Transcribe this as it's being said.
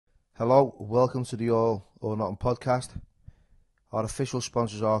Hello, welcome to the All or Nothing podcast. Our official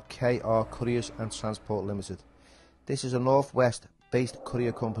sponsors are KR Couriers and Transport Limited. This is a Northwest based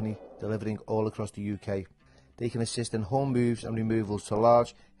courier company delivering all across the UK. They can assist in home moves and removals to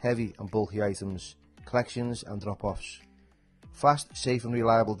large, heavy and bulky items, collections and drop-offs. Fast, safe and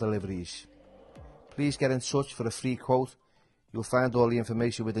reliable deliveries. Please get in touch for a free quote. You'll find all the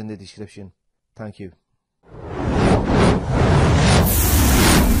information within the description. Thank you.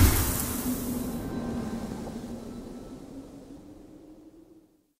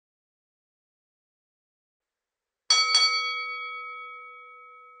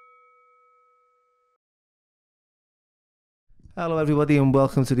 Hello everybody and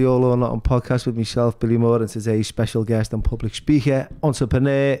welcome to the All or Nothing podcast with myself, Billy Moore, and today's special guest and public speaker,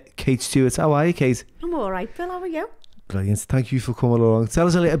 entrepreneur, Kate Stewart. How are you, Kate? I'm alright, Bill, how are you? Brilliant, thank you for coming along. Tell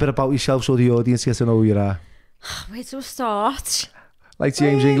us a little bit about yourself so the audience gets to know who you are. Where do I start? Like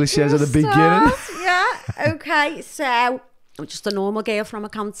James English says at the beginning. Yeah, okay, so I'm just a normal girl from a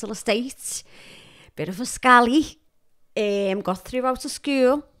council estate, bit of a scally, got through out of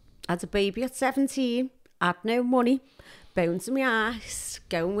school, had a baby at 17, had no money, bones in my ass,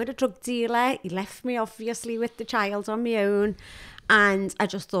 going with a drug dealer. He left me obviously with the child on my own, and I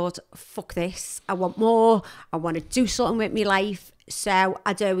just thought, fuck this, I want more, I want to do something with my life. So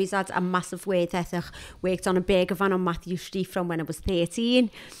I'd always had a massive work ethic, worked on a burger van on Matthew Street from when I was 13,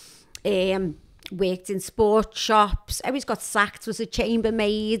 worked in sports shops, I always got sacked, was a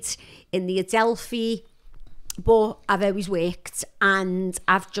chambermaid in the Adelphi, but I've always worked and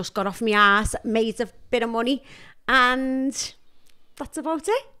I've just got off my ass, made a bit of money, and that's about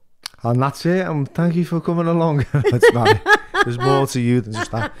it. And that's it. Thank you for coming along. It's not, there's more to you than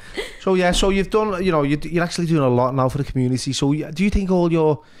just that. So yeah, so you've done, you're actually doing a lot now for the community. So do you think all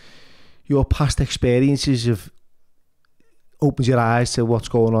your past experiences have opened your eyes to what's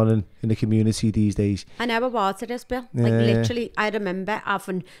going on in the community these days? I know about it is, Bill. Yeah. Like literally, I remember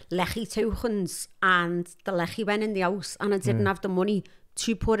having lechi tokens and the lechi went in the house and I didn't have the money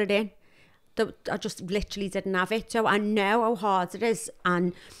to put it in. I just literally didn't have it. So I know how hard it is,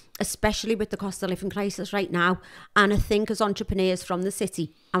 and especially with the cost of living crisis right now. And I think as entrepreneurs from the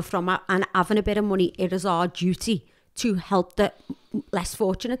city and having a bit of money, it is our duty to help the less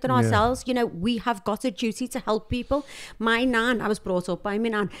fortunate than ourselves. You know, we have got a duty to help people. My nan, I was brought up by my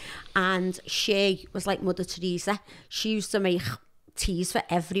nan, and she was like Mother Teresa. She used to make teas for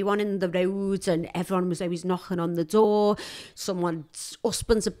everyone in the road, and everyone was always knocking on the door. Someone's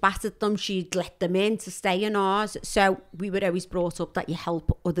husbands had battered them, she'd let them in to stay in ours. So we were always brought up that you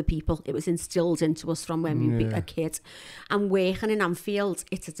help other people. It was instilled into us from when we were a kid. And working in Anfield,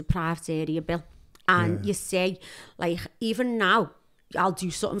 it's a deprived area, Bill, and you see, like, even now I'll do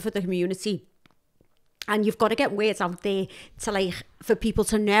something for the community, and you've got to get words out there to, like, for people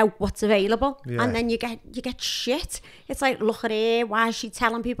to know what's available. And then you get shit. It's like, look at her, why is she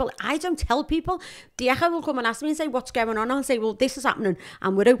telling people? I don't tell people. The Echo will come and ask me and say, what's going on? I'll say, well, this is happening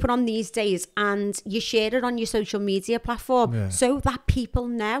and we're open on these days, and you share it on your social media platform so that people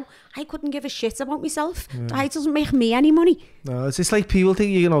know. I couldn't give a shit about myself. It doesn't make me any money. No, it's just like people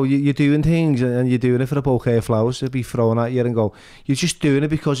think, you're doing things and you're doing it for a bouquet of flowers to be thrown at you and go, you're just doing it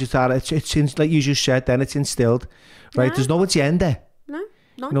because it's like you just said then, it's instilled, right? Yeah. There's no agenda.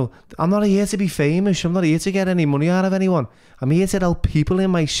 No. I'm not here to be famous. I'm not here to get any money out of anyone. I'm here to help people in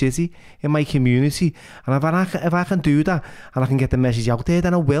my city, in my community. And if I can do that and I can get the message out there,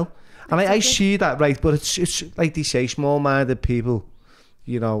 then I will. And exactly. I see that, right? But it's like they say, small-minded people,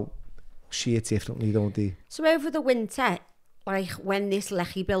 see it differently, don't they? So over the winter, like when this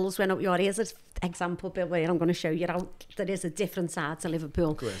lechi bills went up, here's an example, Bill, where I'm going to show you how there is a different side to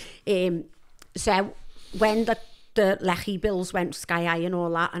Liverpool. So when the lechi bills went sky high and all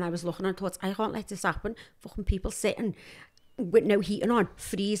that, and I was looking and thought, I can't let this happen. Fucking people sitting with no heating on,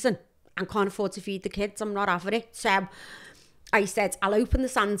 freezing, and can't afford to feed the kids. I'm not having it. So I said, I'll open the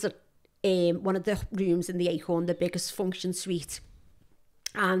sands at one of the rooms in the Acorn, the biggest function suite,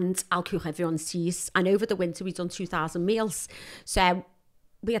 and I'll cook everyone's teas. And over the winter we've done 2,000 meals. So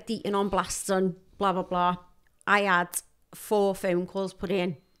we had the eating on blast and blah blah blah. I had 4 phone calls put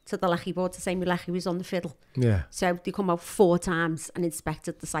in to the lechi board to say my lechi was on the fiddle. So they come out 4 times and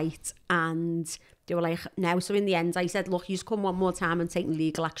inspected the site, and they were like, no. So in the end I said, look, you just come one more time and take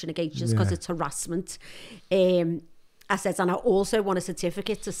legal action against us because it's harassment. I said, and I also want a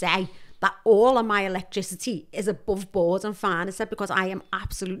certificate to say that all of my electricity is above board and fine. I said, because I am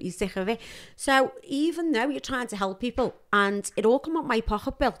absolutely sick of it. So even though you're trying to help people, and it all come out my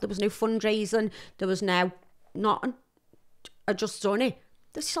pocket bill, there was no fundraising, there was no nothing, I just done it.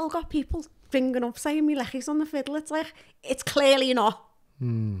 There's still got people ringing up saying me lechi's on the fiddle. It's like, it's clearly not.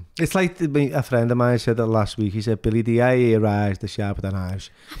 It's like a friend of mine said that last week. He said, Billy, the eye eyes, the sharper than eyes.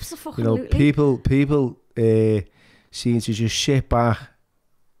 Absolutely. You know, people seem to just sit back,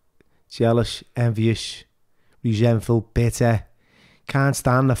 jealous, envious, resentful, bitter. Can't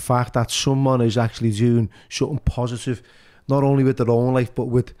stand the fact that someone is actually doing something positive, not only with their own life, but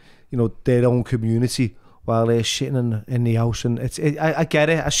with, you know, their own community, while they're sitting in the house. And I get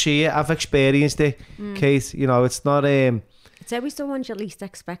it, I see it, I've experienced it, Kate. You know, it's not... it's always the ones you least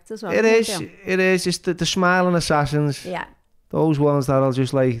expect as well. It is. Just the smiling assassins. Yeah. Those ones that'll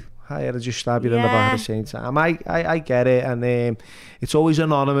just like, I'll just stab you in the back at the same time. I get it. And it's always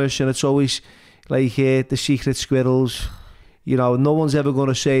anonymous, and it's always like the secret squirrels. You know, no one's ever going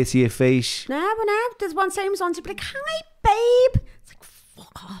to say it to your face. No. There's one time on to be like, hi, babe. It's like,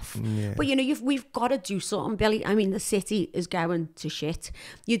 fuck off. Yeah. But, you know, we've got to do something, Billy. I mean, the city is going to shit.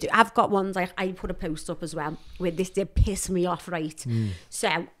 I've got ones, like, I put a post up as well, where this did piss me off, right?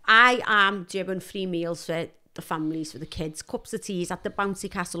 So I am doing free meals for the families, for the kids, cups of teas at the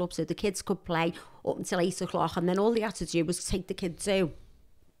bouncy castle up so the kids could play up until 8 o'clock, and then all they had to do was take the kids out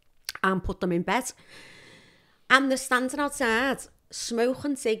and put them in bed. And they're standing outside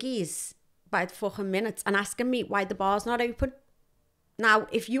smoking ciggies by the fucking minute and asking me why the bar's not open. Now,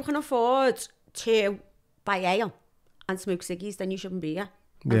 if you can afford to buy ale and smoke ciggies, then you shouldn't be here.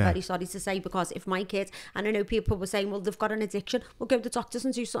 I'm very sorry to say, because if my kids, and I know people were saying, well, they've got an addiction, we'll go to the doctors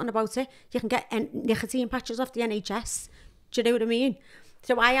and do something about it. You can get nicotine patches off the NHS. Do you know what I mean?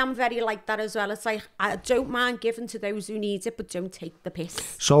 So I am very like that as well. It's like, I don't mind giving to those who need it, but don't take the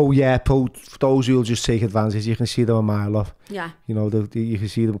piss. So yeah, for those who'll just take advantage, you can see them a mile off. Yeah. You know, you can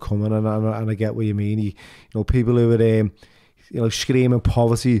see them coming, and I get what you mean. You know, people who are, you know, screaming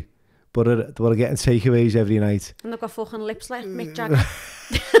poverty, but are getting takeaways every night. And they've got fucking lips like Mick Jagger.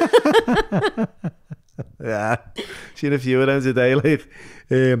 Yeah, seen a few of them today. Like,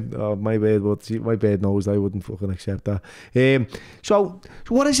 my bed knows I wouldn't fucking accept that. So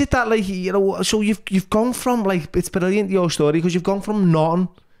what is it that, like, you know? So you've gone from, like, it's brilliant, your story, because you've gone from nothing,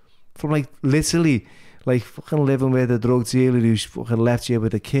 from like literally like fucking living with a drug dealer who's fucking left you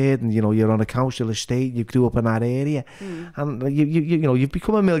with a kid, and you know you're on a council estate, you grew up in that area, and you know you've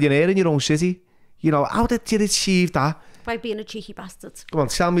become a millionaire in your own city. You know, how did you achieve that? By being a cheeky bastard. Come on,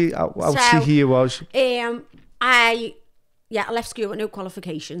 tell me how cheeky you was. I left school with no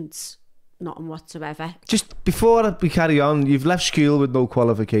qualifications, nothing whatsoever. Just before we carry on, you've left school with no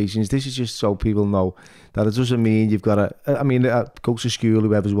qualifications. This is just so people know that it doesn't mean you've got to, I mean, go to school,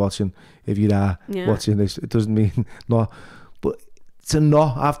 whoever's watching, if you are watching this, it doesn't mean no. But to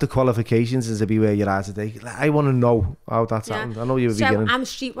not have the qualifications and to be where you're at today, I want to know how that's happened. I know you were beginning. So I'm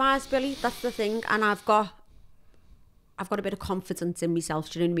streetwise, Billy, that's the thing, and I've got a bit of confidence in myself,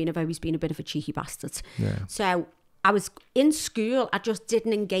 do you know what I mean? I've always been a bit of a cheeky bastard. Yeah. So I was in school, I just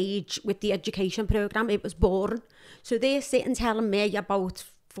didn't engage with the education programme. It was boring. So they're sitting telling me about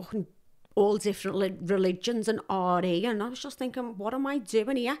fucking all different religions and RE, and I was just thinking, what am I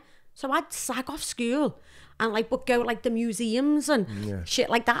doing here? So I'd sag off school and but go like the museums and shit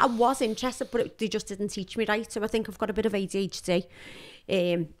like that. I was interested, but they just didn't teach me right. So I think I've got a bit of ADHD.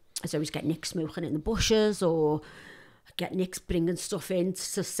 I always get Nick smoking in the bushes, or get Nick's bringing stuff in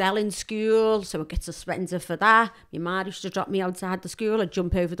to sell in school, so I get suspended for that. My mum used to drop me outside the school, I'd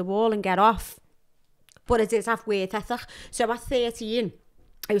jump over the wall and get off. But I did have work ethic. So at 13,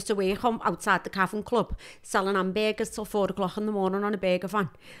 I used to work outside the Cavern Club, selling hamburgers till 4 o'clock in the morning on a burger van.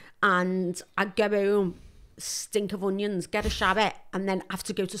 And I'd go home, stink of onions, get a shower, and then have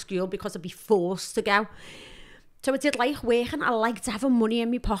to go to school because I'd be forced to go. So I did like working. I liked having money in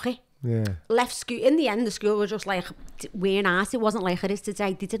my pocket. Yeah. Left school. In the end, the school was just like wearing ass. It wasn't like it is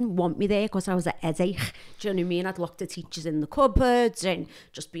today. They didn't want me there because I was a headache. Do you know what I mean? I'd lock the teachers in the cupboards and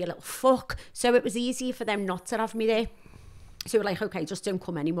just be a little fuck. So it was easy for them not to have me there. So we're like, okay, just don't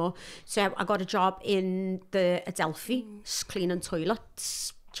come anymore. So I got a job in the Adelphi, cleaning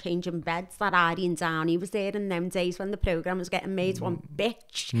toilets, changing beds. That Ari and Downey was there in them days when the programme was getting made. One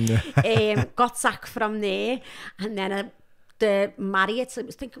bitch. Got sacked from there. And then the Marriott,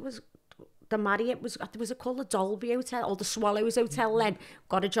 the Marriott was it called the Dolby Hotel or the Swallows Hotel then?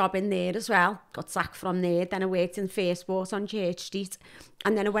 Got a job in there as well. Got sacked from there. Then I worked in Fairsport on Church Street.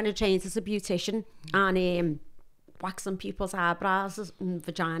 And then I went and trained as a beautician and waxing people's eyebrows and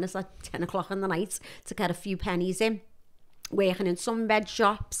vaginas at 10 o'clock in the night to get a few pennies in. Working in sunbed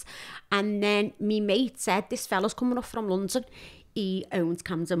shops. And then me mate said, this fella's coming up from London. He owns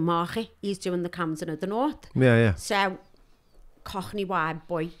Camden Market. He's doing the Camden of the North. Yeah. So Cockney white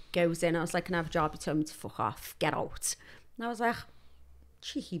boy goes in. I was like, can I have a job? He told me to fuck off, get out. And I was like,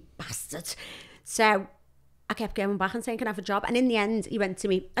 cheeky bastard. So I kept going back and saying, can I have a job? And in the end, he went to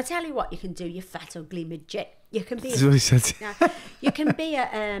me, I tell you what you can do, you fat, ugly midget. You can be That's what he said. you can be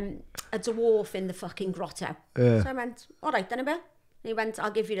a dwarf in the fucking grotto. So I went, all right then, Bill. He went,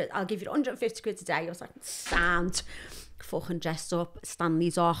 I'll give you 150 quid a day. I was like, sound. Fucking dressed up,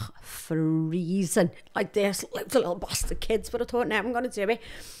 Stanley's off, freezing like this, like the little bastard kids, but I thought, no, I'm going to do it.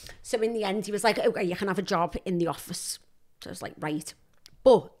 So in the end, he was like, okay, you can have a job in the office. So I was like, right.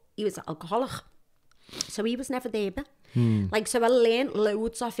 But he was an alcoholic. So he was never there, but like, so I learned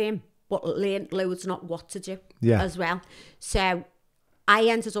loads of him, but learned loads not what to do as well. So I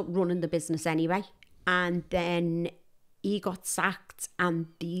ended up running the business anyway. And then he got sacked, and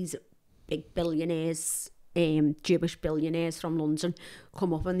these big billionaires, Jewish billionaires from London,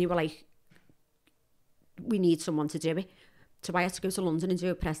 come up and they were like, we need someone to do it. So I had to go to London and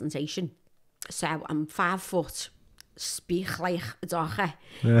do a presentation. So I'm 5 foot, speak like a doggy.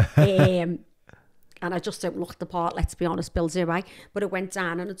 And I just don't look the part, let's be honest, Bill, do I? But I went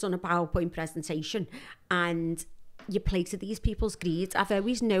down and I'd done a PowerPoint presentation, and you play to these people's greed. I've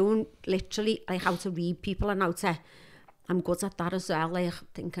always known literally like how to read people and how to, I'm good at that as well, like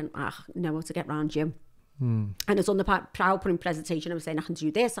thinking, know how to get around you. And it's on the PowerPoint presentation, I was saying, I can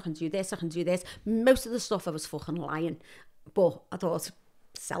do this, I can do this, I can do this. Most of the stuff I was fucking lying. But I thought,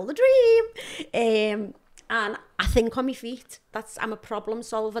 sell the dream. And I think on my feet. I'm a problem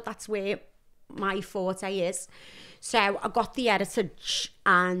solver. That's where my forte is. So I got the heritage,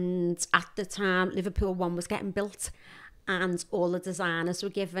 and at the time, Liverpool 1 was getting built, and all the designers were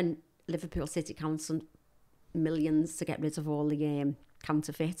given Liverpool City Council millions to get rid of all the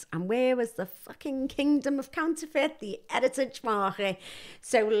counterfeit. And where was the fucking kingdom of counterfeit? The heritage market.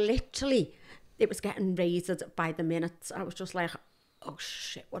 So literally, it was getting raided by the minute. I was just like, oh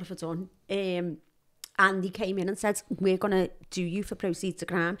shit, what have I done? And he came in and said, we're going to do you for proceeds of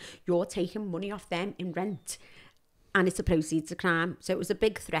crime. You're taking money off them in rent, and it's a proceeds of crime. So it was a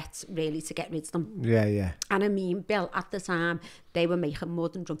big threat, really, to get rid of them. Yeah. And I mean, Bill, at the time, they were making more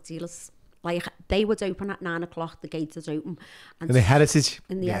than drug dealers. Like, they would open at 9 o'clock, the gates was open. And in the heritage?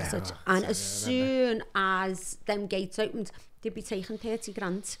 In the heritage. And as soon as them gates opened, they'd be taking 30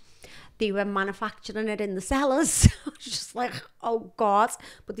 grand. They were manufacturing it in the cellars. I was just like, oh God.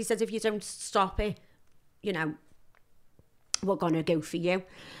 But they said, if you don't stop it, you know, we're going to go for you.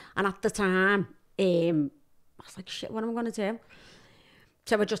 And at the time, I was like, shit, what am I going to do?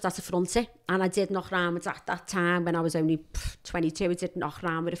 So I just had to front it. And I did knock around with, at that time, when I was only 22, I did knock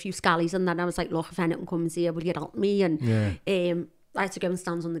around with a few scallies. And then I was like, look, if anything comes here, will you help me? And I had to go and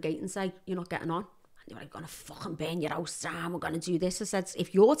stand on the gate and say, you're not getting on. They were like, going to fucking burn your house down, we're going to do this. I said,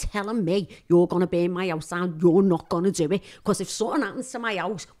 if you're telling me you're going to burn my house down, you're not going to do it. Because if something happens to my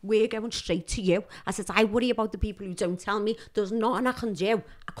house, we're going straight to you. I said, I worry about the people who don't tell me. There's nothing I can do.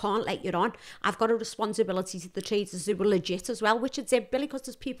 I can't let you on. I've got a responsibility to the traders who were legit as well, which I did, Billy, because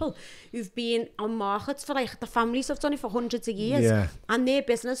there's people who've been on markets for, like, the families have done it for hundreds of years. And their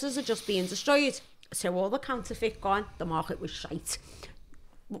businesses are just being destroyed. So all the counterfeit gone, the market was shite.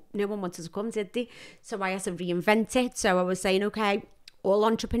 No one wanted to come, did they? So I had to reinvent it. So I was saying, okay, all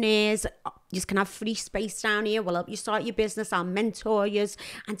entrepreneurs, you can have free space down here. We'll help you start your business. I'll mentor you.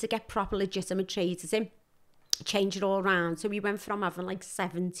 And to get proper legitimate traders in, change it all around. So we went from having like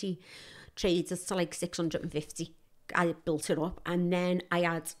 70 traders to like 650. I built it up. And then I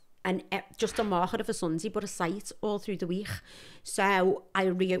had just a market of a Sunday, but a site all through the week. So I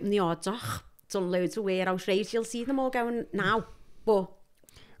reopened the Odd Dock, done loads of warehouse raves. You'll see them all going now. But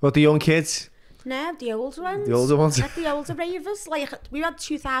what, the young kids? No, the old ones. The older ones? Like the older ravers. Like, we had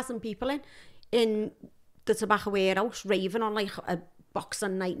 2,000 people in the tobacco warehouse raving on like a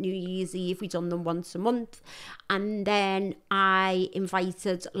Boxing Night, New Year's Eve. We done them once a month. And then I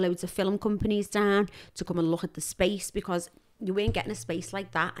invited loads of film companies down to come and look at the space, because you weren't getting a space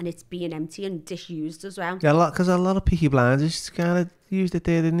like that, and it's being empty and disused as well. Yeah, because a lot of Peaky Blinders kind of used it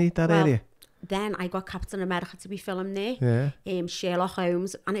there, didn't they, that area? Then I got Captain America to be filmed there. Sherlock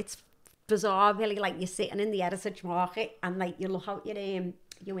Holmes, and it's bizarre, really. Like, you're sitting in the heritage market, and like you look out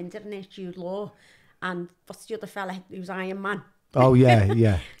your window and it's Jude Law, and what's the other fella who's Iron Man? Oh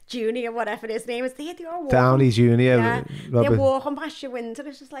yeah. Junior, whatever his name is. They're all walking. Downey Junior. Yeah, they're walking past your window.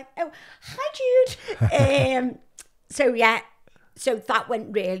 It's just like, oh, hi Jude. So that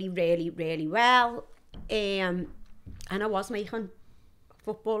went really, really, really well. And I was making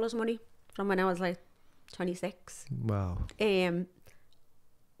footballers' money from when I was like 26. Wow.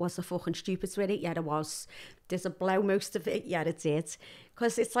 Was I fucking stupid with it? Yeah, it was. Does it blow most of it? Yeah, it did.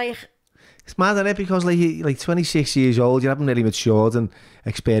 Because it's like, It's mad, isn't it? Because like you're like 26 years old, you haven't really matured and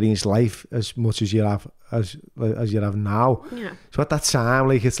experienced life as much as you have as you have now. Yeah. So at that time,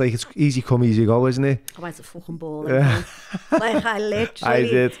 like it's easy come, easy go, isn't it? I was a fucking ball. Like I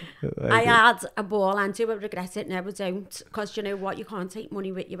literally, I had a ball, and do I regret it? Never don't. Because you know what, you can't take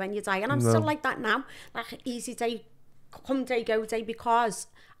money with you when you die, and I'm still like that now. Like easy day, come day, go day, because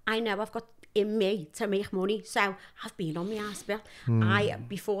I know I've got in me to make money. So I've been on my ass, Bill.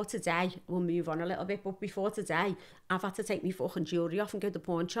 Before today, we'll move on a little bit, but before today, I've had to take my fucking jewellery off and go to the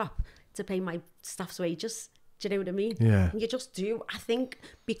pawn shop to pay my staff's wages. Do you know what I mean? Yeah. And you just do. I think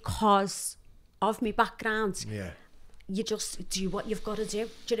because of my background, you just do what you've got to do.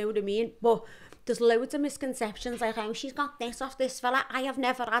 Do you know what I mean? But there's loads of misconceptions, like, oh, she's got this off this fella. I have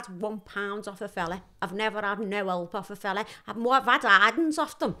never had £1 off a fella. I've never had no help off a fella. I've had ardens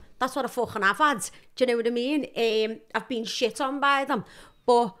off them. That's what I fucking have had. Do you know what I mean? I've been shit on by them.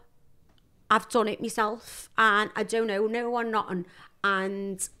 But I've done it myself, and I don't owe no one nothing.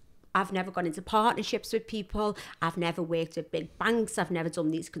 And I've never gone into partnerships with people. I've never worked with big banks. I've never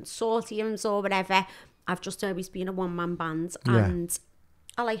done these consortiums or whatever. I've just always been a one-man band, and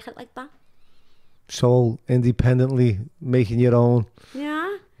I like it like that. So independently making your own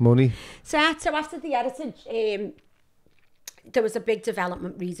money. So after the heritage, there was a big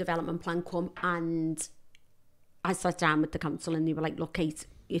redevelopment plan come, and I sat down with the council, and they were like, look, Kate,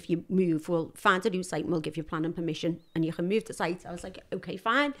 if you move, we'll find a new site and we'll give you planning permission and you can move the site. I was like, okay,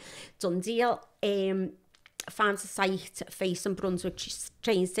 fine, done deal. Found a site facing Brunswick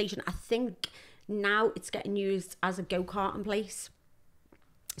train station. I think now it's getting used as a go-karting place.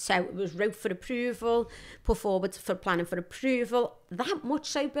 So it was wrote for approval, put forward for planning for approval. That much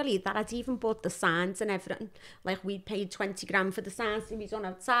so, Billy, that I'd even bought the signs and everything. Like, we paid 20 grand for the signs to be done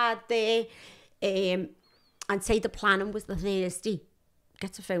outside there. And say the planning was the Thursday.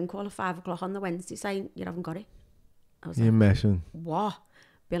 Gets a phone call at 5 o'clock on the Wednesday saying, you haven't got it. I was You're messing. What?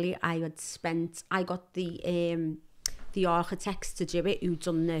 Billy, I got the architects to do it, who'd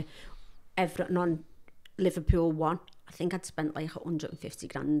done everything on Liverpool 1. I think I'd spent like 150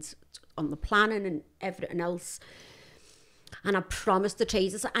 grand on the planning and everything else. And I promised the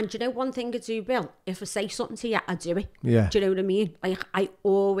traders, and do you know one thing I do, Bill? If I say something to you, I do it. Yeah. Do you know what I mean? Like, I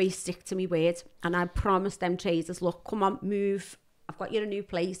always stick to my word. And I promised them traders, look, come on, move. I've got you in a new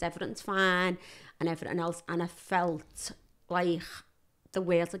place, everything's fine, and everything else. And I felt like the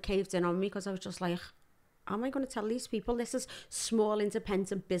world had caved in on me, because I was just like, how am I going to tell these people? This is small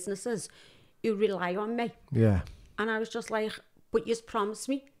independent businesses who rely on me. Yeah. And I was just like, but you just promised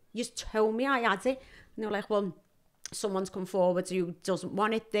me. You just told me I had it. And they were like, well, someone's come forward who doesn't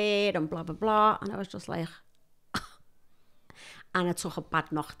want it there and blah, blah, blah. And I was just like, and I took a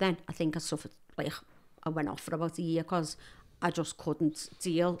bad knock then. I think I suffered, like, I went off for about a year because I just couldn't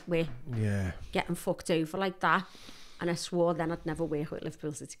deal with getting fucked over like that. And I swore then I'd never work with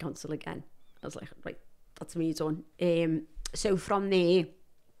Liverpool City Council again. I was like, right, that's me done. So from there,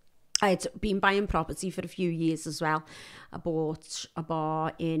 I had been buying property for a few years as well. I bought a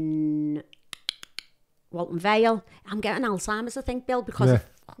bar in Walton Vale. I'm getting Alzheimer's, I think, Bill, because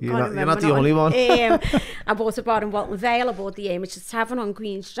you're not the only one. I bought a bar in Walton Vale. I bought the Amateurs Tavern on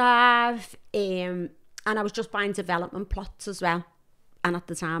Queen's Drive. And I was just buying development plots as well. And at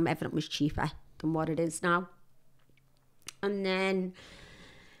the time, everything was cheaper than what it is now. And then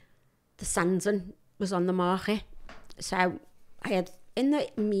the Sandon was on the market. So in the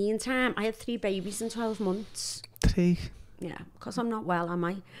meantime, I had 3 babies in 12 months. 3? Yeah, because I'm not well, am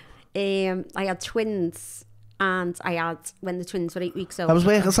I? I had twins, and when the twins were 8 weeks old. I was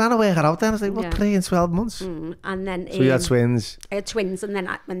trying to work it out then. I was like, what, 3 in 12 months? And then... So you had twins? I had twins, and then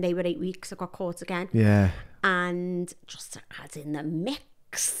when they were 8 weeks, I got caught again. Yeah. And just had in the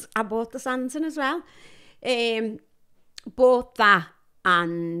mix, I bought the Santon as well. Bought that,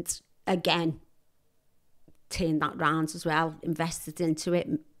 and again, turned that round as well, invested into it,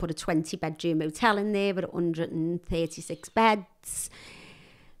 put a 20-bedroom hotel in there with 136 beds,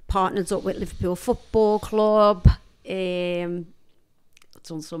 partnered up with Liverpool Football Club, done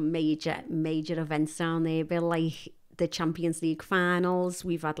some major events down there, but like the Champions League finals.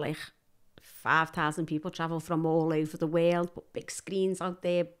 We've had like 5,000 people travel from all over the world, put big screens out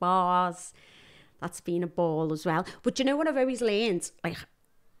there, bars. That's been a ball as well. But you know what I've always learned? Like,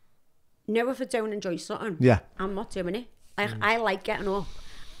 if I don't enjoy something, I'm not doing it. Like, I like getting up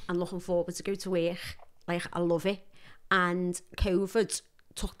and looking forward to go to work. Like, I love it. And COVID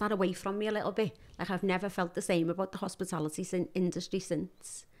took that away from me a little bit. Like, I've never felt the same about the hospitality industry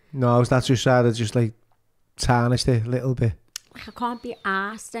since. No, that's just sad. It's just like tarnished it a little bit. like, I can't be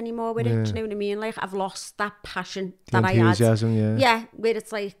asked anymore with it. Do you know what I mean? Like, I've lost that passion that I enthusiasm, had. Yeah, where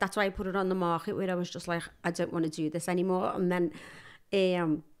it's like, that's why I put it on the market, where I was just like, I don't want to do this anymore. And then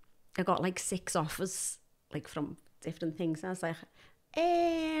I got like 6 offers, like from different things. And I was like,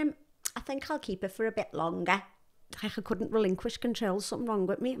 I think I'll keep it for a bit longer. Like, I couldn't relinquish control. Something wrong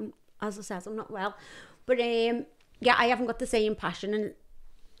with me. As I said, I'm not well. But yeah, I haven't got the same passion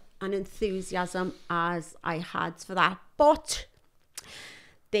and enthusiasm as I had for that. But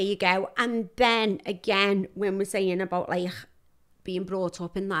there you go. And then again, when we're saying about like being brought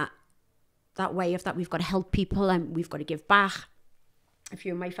up in that way of that we've got to help people and we've got to give back. A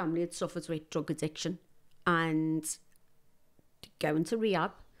few of my family had suffered with drug addiction and going to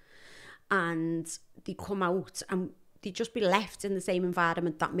rehab, and they come out and they'd just be left in the same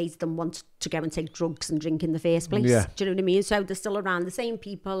environment that made them want to go and take drugs and drink in the first place. Yeah. Do you know what I mean? So they're still around the same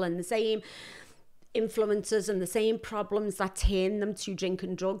people and the same influences and the same problems that turn them to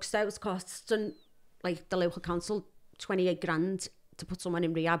drinking drugs. So it's costing like the local council 28 grand to put someone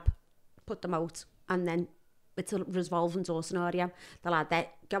in rehab, put them out, and then it's a revolving door scenario. They'll have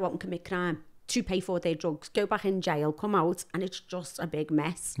that go out and commit crime to pay for their drugs, go back in jail, come out, and it's just a big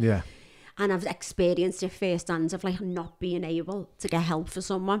mess. Yeah. And I've experienced it firsthand of like not being able to get help for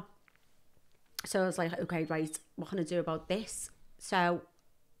someone. So I was like, okay, right, what can I do about this? So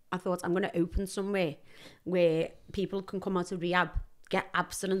I thought I'm going to open somewhere where people can come out of rehab, get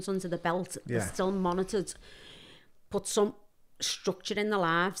abstinence under the belt, they're still monitored, put some structure in their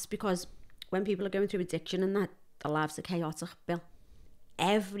lives, because when people are going through addiction and that, their lives are chaotic, Bill.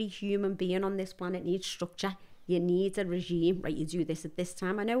 Every human being on this planet needs structure. You need a regime, right? You do this at this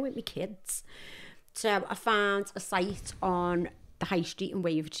time. I know with my kids. So I found a site on the high street in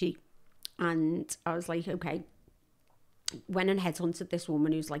Wavertree, and I was like, okay, went and headhunted this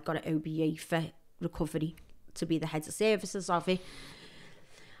woman who's like got an OBE for recovery to be the head of services of it,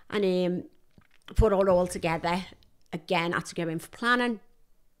 and put it all together. Again, I had to go in for planning.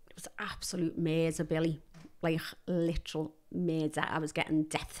 It was absolute murder, Billy, like literal murder. I was getting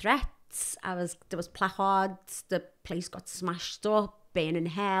death threats. There was placards. The place got smashed up, burning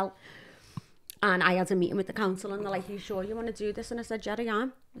hell. And I had a meeting with the council, and they're like, "Are you sure you want to do this?" And I said, "Yeah, I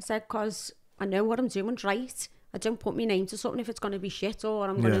am." I said, "Because I know what I'm doing right. I don't put my name to something if it's going to be shit or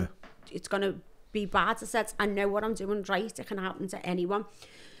it's going to be bad." I said, "I know what I'm doing right. It can happen to anyone."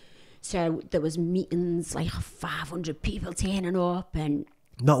 So there was meetings, like 500 people turning up, and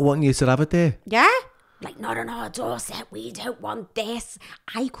not wanting you to have it there. Yeah. Like, not on our doorstep, we don't want this.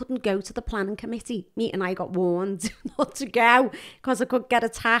 I couldn't go to the planning committee meeting. I got warned not to go because I could get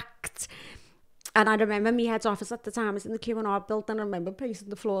attacked. And I remember my head office at the time was in the Q&R building. I remember pacing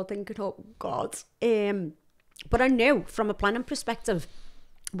the floor thinking, oh, God. But I knew from a planning perspective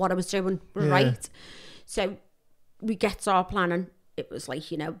what I was doing right. So we get to our planning. It was like,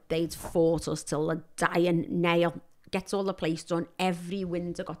 you know, they'd fought us till a dying nail. Gets all the place done. Every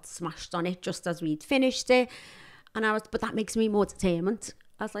window got smashed on it just as we'd finished it. And but that makes me more determined.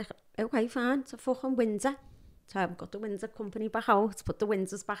 I was like, okay, fine, it's a fucking window. So I've got the window company back out, put the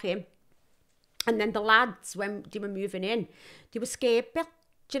windows back in. And then the lads, when they were moving in, they were scared, Bill.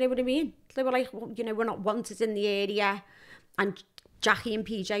 Do you know what I mean? They were like, well, you know, we're not wanted in the area. And Jackie and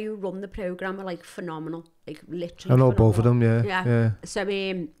PJ, who run the programme, are like phenomenal. Like literally I know phenomenal. both of them, yeah.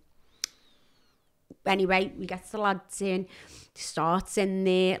 So, anyway, we get the lads in, starts in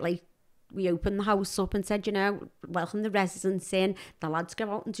there, like, we opened the house up and said, you know, welcome the residents in. The lads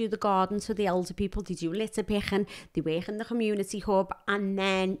go out and do the gardens for the elder people. They do litter picking. They work in the community hub. And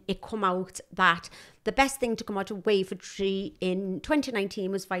then it come out that the best thing to come out of Wavertree in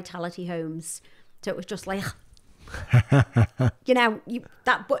 2019 was Vitality Homes. So it was just like, you know,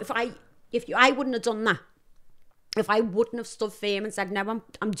 but I wouldn't have done that. If I wouldn't have stood firm and said, no,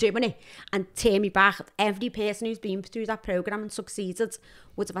 I'm doing it, and tear me back, every person who's been through that programme and succeeded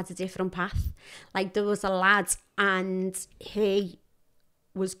would have had a different path. Like, there was a lad, and he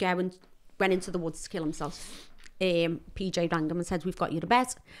went into the woods to kill himself. PJ rang him and said, we've got you to bed.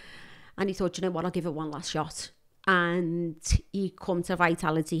 And he thought, you know what, I'll give it one last shot. And he come to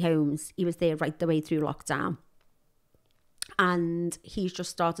Vitality Homes. He was there right the way through lockdown. And he's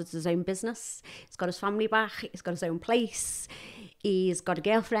just started his own business. He's got his family back. He's got his own place. He's got a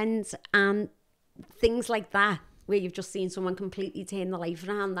girlfriend and things like that, where you've just seen someone completely turn the life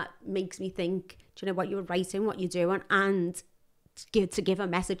around. That makes me think, do you know what, you're writing, what you're doing, and to give a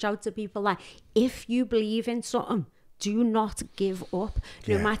message out to people that if you believe in something, do not give up.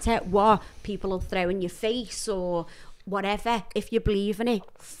 No matter what people will throw in your face or whatever. If you believe in it,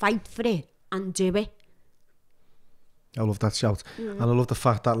 fight for it and do it. I love that shout. And I love the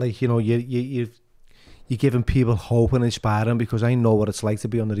fact that, like, you know, you you're giving people hope and inspiring, because I know what it's like to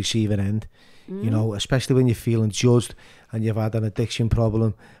be on the receiving end. You know, especially when you're feeling judged and you've had an addiction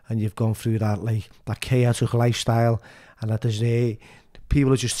problem and you've gone through that, like, that chaotic lifestyle, and that there's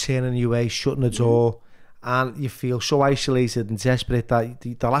people are just turning you away, shutting the door, and you feel so isolated and desperate that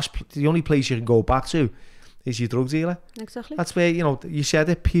the only place you can go back to is your drug dealer. Exactly. That's where, you know, you said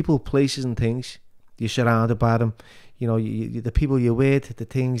it, people, places and things, you're surrounded by them. You know, the people you're with, the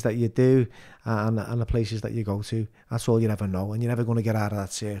things that you do, and the places that you go to. That's all you ever know, and you're never going to get out of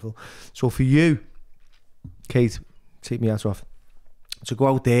that circle. So for you, Kate, take me hats off, to go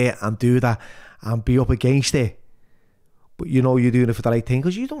out there and do that and be up against it, but you know you're doing it for the right thing,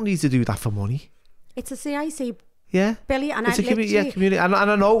 because you don't need to do that for money. It's a CIC. Yeah, Billy, and it's a community. And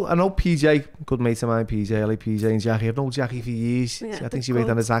I know PJ, good mate of mine, PJ, like PJ and Jackie. I've known Jackie for years. I think she worked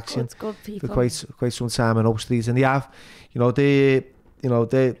on his action for quite some time in Oak Street, and they have,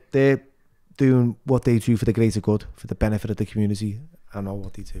 they're doing what they do for the greater good, for the benefit of the community. I know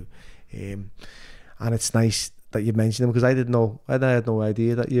what they do, and it's nice that you mentioned them, because I had no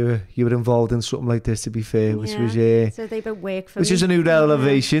idea that you were involved in something like this, to be fair, which was so they've been work for which me. is a new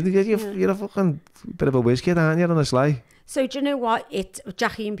elevation. You're a fucking bit of a whiz kid, aren't you, on the sly? So do you know what?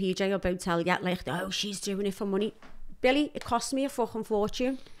 Jackie and PJ are both tell you, like, oh, she's doing it for money. Billy, it cost me a fucking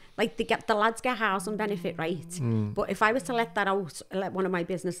fortune. Like, the lads get housing benefit, right? But if I was to let one of my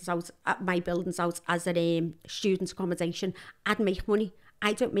businesses out, my buildings out as a student accommodation, I'd make money.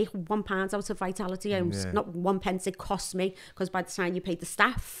 I don't make £1 out of Vitality Homes, not 1 pence it costs me, because by the time you pay the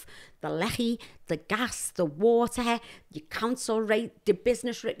staff, the lecky, the gas, the water, your council rate, the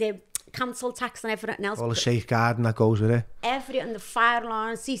business rate, the council tax and everything else. All the safeguarding that goes with it. Everything, the fire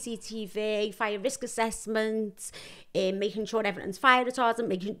alarm, CCTV, fire risk assessment, making sure everything's fire retardant,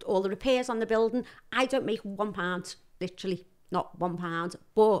 making all the repairs on the building. I don't make £1, literally, not £1,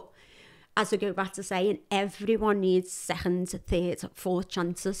 but as I go back to saying, everyone needs second, third, fourth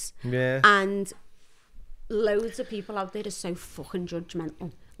chances. Yeah. And loads of people out there are so fucking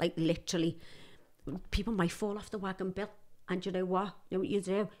judgmental. Like, literally, people might fall off the wagon, Bill. And you know what? You know what you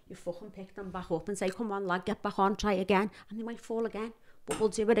do? You fucking pick them back up and say, come on, lad, get back on, try again. And they might fall again, but we'll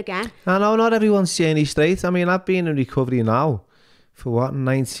do it again. I know, not everyone's journey straight. I mean, I've been in recovery now for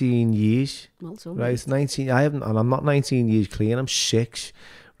 19 years. Well, so right, 19. And I'm not 19 years clean. I'm 6.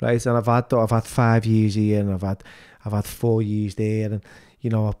 Right, and I've had 5 years here, and I've had 4 years there,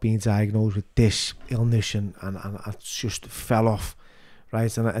 and I've been diagnosed with this illness, and I just fell off,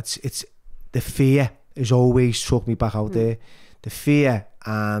 right? And it's the fear has always took me back out there, the fear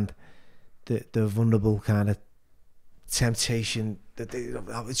and the vulnerable kind of temptation.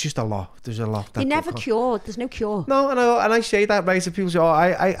 It's just a lot. There's a lot. You're never cured. There's no cure. No, and I say that, right? So people say, oh,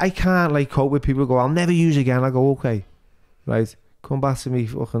 I can't like cope with people. Go, I'll never use again. I go, okay, right. Come back to me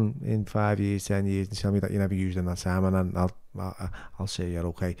fucking in 5 years, 10 years, and tell me that you never used in that time, and then I'll say you're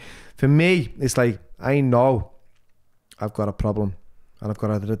okay. For me, it's like, I know I've got a problem, and I've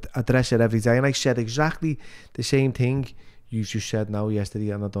got to address it every day. And I said exactly the same thing you just said now yesterday,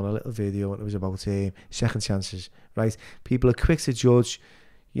 and I've done a little video, and it was about second chances, right? People are quick to judge,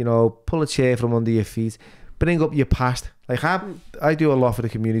 pull a chair from under your feet, bring up your past. Like, I do a lot for the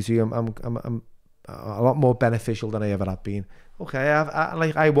community. I'm a lot more beneficial than I ever have been. Okay,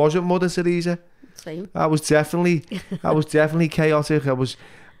 I wasn't Mother Teresa. Same. I was definitely chaotic. The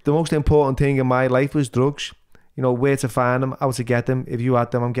most important thing in my life was drugs. Where to find them, how to get them. If you had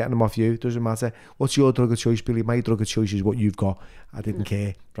them, I'm getting them off you. Doesn't matter. What's your drug of choice, Billy? My drug of choice is what you've got. I didn't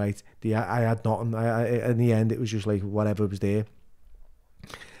care, right? I had nothing. In the end, it was just like whatever was there.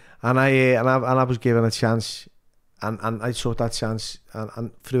 And I was given a chance, and I took that chance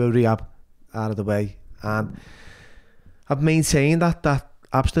and threw a rehab out of the way, and I've maintained that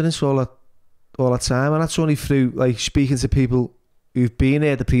abstinence all the time, and that's only through like speaking to people who've been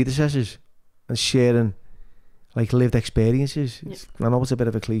there, the predecessors, and sharing like lived experiences. I know it's a bit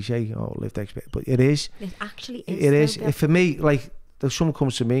of a cliche, lived experience, but it is. It actually is. It is. For me, like, if someone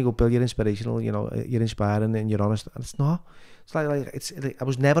comes to me and go, Bill, you're inspirational, you're inspiring, and you're honest, and it's not. It's like I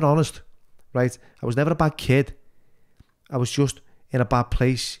was never honest, right? I was never a bad kid. I was just in a bad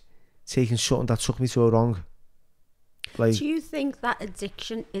place, taking something that took me to a wrong. Like, do you think that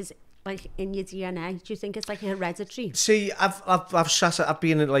addiction is like in your DNA? Do you think it's like hereditary? See, I've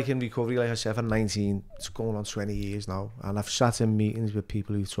been in recovery, like I said, for 19, it's going on 20 years now, and I've sat in meetings with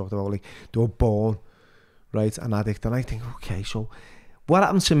people who talked about like they were born, right, an addict, and I think, okay, so what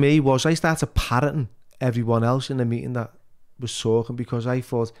happened to me was I started parroting everyone else in the meeting that was talking, because I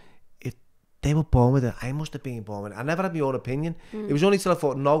thought if they were born with it, I must have been born with it. I never had my own opinion. It was only till I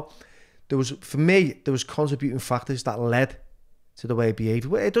thought, no. There was contributing factors that led to the way of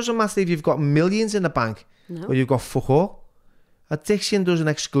behaviour. It doesn't matter if you've got millions in the bank or you've got fuck all. Addiction doesn't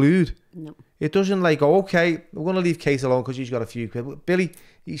exclude. No. It doesn't like, oh, okay, we're going to leave Kate alone because he's got a few quid. Billy,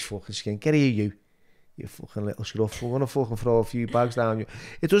 he's fucking skint. Get here, you fucking little scruff. We're going to fucking throw a few bags down you.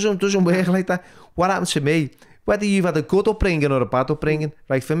 It doesn't work like that. What happened to me, whether you've had a good upbringing or a bad upbringing,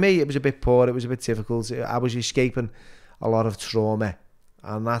 right, for me, it was a bit poor, it was a bit difficult. I was escaping a lot of trauma.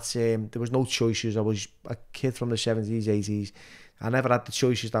 And that's, there was no choices. I was a kid from the 70s, 80s. I never had the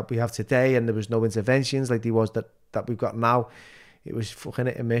choices that we have today, and there was no interventions like there was that we've got now. It was fucking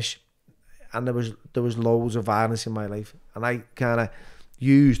hit and miss. And there was loads of violence in my life. And I kind of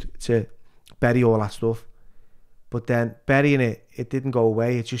used to bury all that stuff. But then burying it didn't go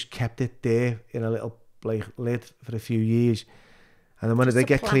away. It just kept it there in a little like lid for a few years. And then when it did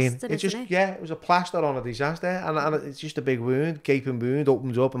get clean, it was a plaster on a disaster. And it's just a big wound, gaping wound,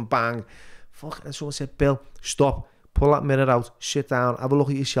 opens up and bang. Fuck. And someone said, Bill, stop. Pull that mirror out, sit down, have a look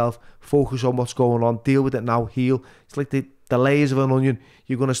at yourself, focus on what's going on, deal with it now, heal. It's like the layers of an onion.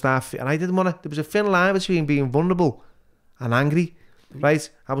 You're going to start... And I didn't want to... There was a thin line between being vulnerable and angry, right?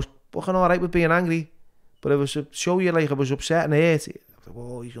 I was fucking all right with being angry, but it was to show you like I was upset and hurt. I was like,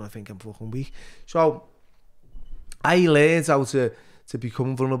 oh, he's going to think I'm fucking weak. So I learned how to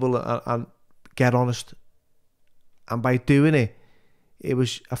become vulnerable and get honest. And by doing it,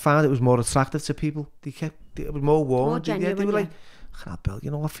 I found it was more attractive to people. It was more warm. They were like, Bill, you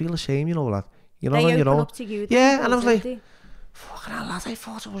know, I feel the same, you know, lad. You know, they you know. Up to you, yeah, and I was like, fucking hell, lad, I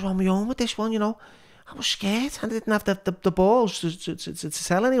thought I was on my own with this one, you know. I was scared and I didn't have the balls to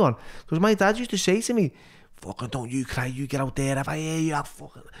tell anyone. Because my dad used to say to me, fucking don't you cry, you get out there, if I hear you, I'll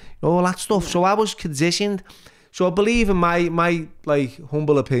fucking... all that stuff. So I was conditioned. So I believe in my like,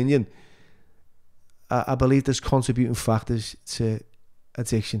 humble opinion, I believe there's contributing factors to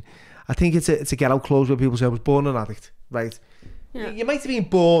addiction. I think it's a get out close where people say I was born an addict, right? Yeah. You might have been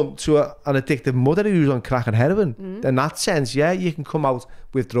born to an addicted mother who's on crack and heroin. In that sense, yeah, you can come out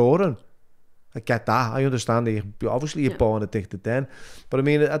withdrawing. I get that. I understand that you're born addicted then. But I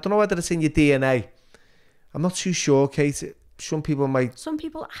mean, I don't know whether it's in your DNA. I'm not too sure, Kate. Some people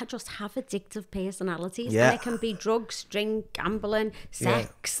just have addictive personalities. And it can be drugs, drink, gambling,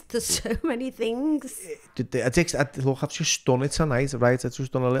 sex. There's so many things. The addiction, look, I've just done it tonight, right? I've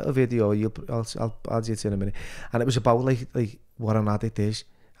just done a little video. I'll add it in a minute. And it was about like what an addict is.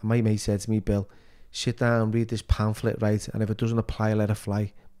 And my mate said to me, Bill, sit down, read this pamphlet, right? And if it doesn't apply, let it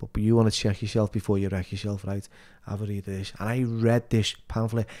fly. But you want to check yourself before you wreck yourself, right? Have a read of this. And I read this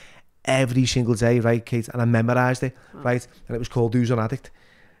pamphlet every single day, right, Kate? And I memorised it, right? And it was called Who's an Addict?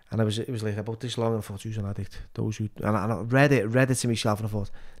 And it was like about this long, and I thought, who's an addict? And I read it to myself, and I thought,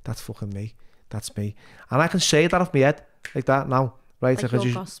 that's fucking me. That's me. And I can say that off my head, like that now, right? Like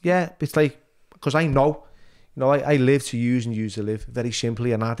your gospel. Yeah, it's like, because I know, you know, I live to use and use to live. Very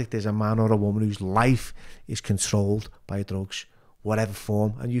simply, an addict is a man or a woman whose life is controlled by drugs, whatever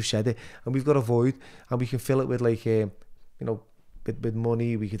form. And you've said it. And we've got a void, and we can fill it with like, you know, with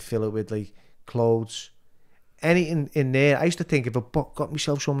money. We could fill it with like clothes, anything in there. I used to think if I got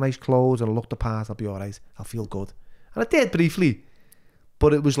myself some nice clothes and I looked the part, I'll be alright, I'll feel good. And I did briefly,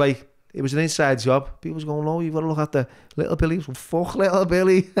 but it was like, it was an inside job. People was going, oh, you've got to look at the little Billy. Well, fuck little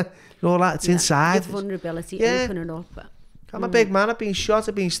Billy. You know that, it's inside. With vulnerability, opening up. I'm a big man. I've been shot,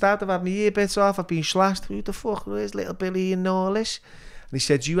 I've been stabbed, I've had my ear bits off, I've been slashed. Who the fuck is little Billy and all this? And he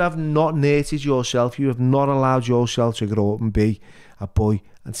said, you have not nurtured yourself. You have not allowed yourself to grow up and be a boy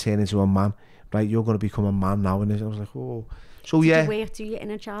and turn into a man. Right? You're going to become a man now. And I was like, oh. So Did you work to your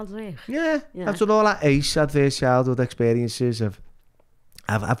inner child's work? Yeah. I've done all that adverse childhood experiences.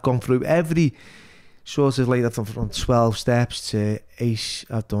 I've gone through every sort of like, I've done from 12 steps to ACE.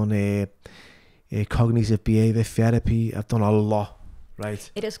 I've done cognitive behaviour therapy. I've done a lot.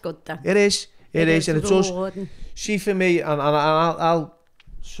 Right? It is good though. It is. It is. And it does. See, for me, and I'll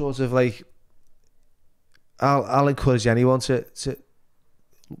sort of like, I'll encourage anyone to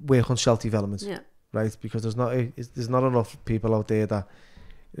work on self-development, right? Because there's not enough people out there that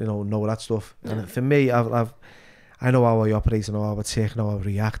know that stuff. And for me, I know how I operate, I know how I take, I know how I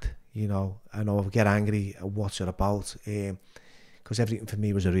react. You know, I know how I get angry, what's it about? Because everything for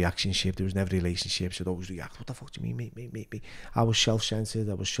me was a reaction ship. There was never relationships. I'd always react. What the fuck do you mean, me? I was self-centered.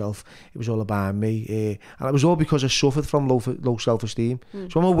 It was all about me. And it was all because I suffered from low self-esteem.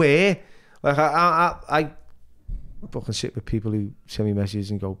 So I'm aware. Like I fucking sit with people who send me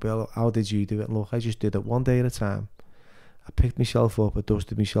messages and go, Bill, how did you do it? And look, I just did it one day at a time. I picked myself up, I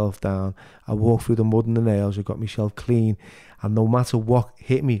dusted myself down, I walked through the mud and the nails, I got myself clean, and no matter what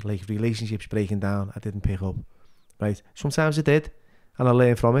hit me, like relationships breaking down, I didn't pick up, right? Sometimes I did, and I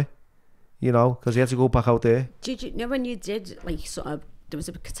learned from it, you know, because he had to go back out there. Did you know when you did, like, sort of, there was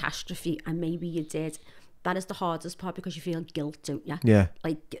a catastrophe and maybe you did, that is the hardest part because you feel guilt, don't you? Yeah.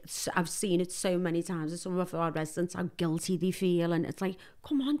 Like, I've seen it so many times with some of our residents, how guilty they feel, and it's like,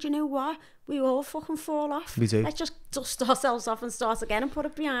 come on, do you know what? We all fucking fall off. We do. Let's just dust ourselves off and start again and put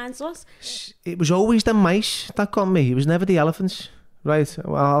it behind us. It was always the mice that got me. It was never the elephants. Right?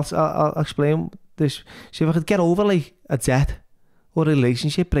 Well, I'll explain this. See, if I could get over, like, a debt or a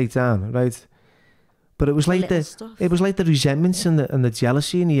relationship breakdown, right? But it was like the resentments and the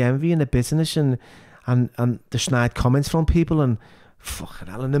jealousy and the envy and the bitterness and the snide comments from people and fucking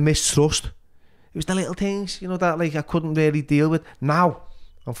hell, and the mistrust. It was the little things, you know, that like I couldn't really deal with. Now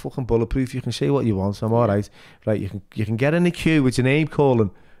I'm fucking bulletproof. You can say what you want. I'm all right. Right? You can get in the queue with your name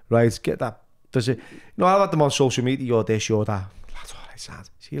calling. Right? Get that. Does it? You know, I've had them on social media. You're this, you're that. That's all right, sad.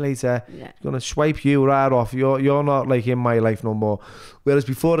 See you later. Yeah. Gonna swipe you right off. You're not like in my life no more. Whereas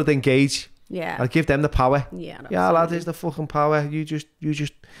before I'd engage. Yeah. I'd give them the power. Yeah. Yeah, lad, is the fucking power. You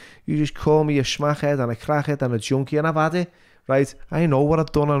just call me a smackhead and a crackhead and a junkie, and I've had it. Right? I know what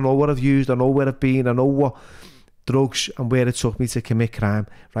I've done, I know what I've used, I know where I've been, I know what drugs and where it took me to commit crime,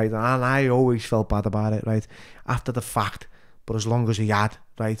 right? And I always felt bad about it, right? After the fact, but as long as he had,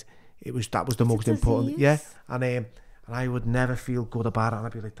 right? That was the most important. Yeah. And I would never feel good about it, and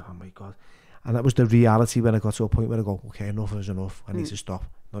I'd be like, oh my God. And that was the reality when I got to a point where I go, okay, enough is enough. I need to stop.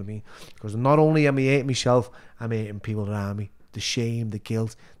 You know what I mean? Because not only am I hating myself, I'm hating people around me. The shame, the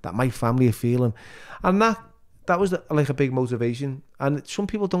guilt that my family are feeling. And that was like a big motivation. And some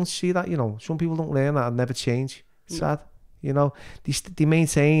people don't see that, you know. Some people don't learn that and never change. It's sad, you know. They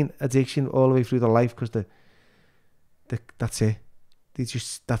maintain addiction all the way through their life because that's it.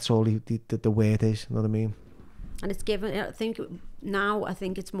 That's all the way it is, you know what I mean? And it's given, I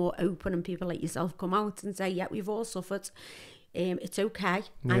think it's more open and people like yourself come out and say, yeah, we've all suffered. It's okay.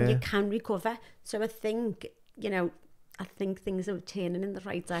 Yeah. And you can recover. So I think, you know, things are turning in the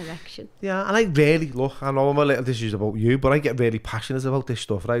right direction. Yeah, and I really, I know this is about you, but I get really passionate about this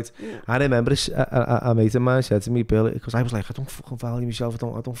stuff, right? Yeah. I remember a mate of mine said to me, Bill, because I was like, I don't fucking value myself,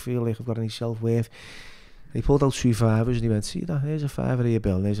 I don't feel like I've got any self-worth. He pulled out 2 fivers and he went, see that, here's a fiver here,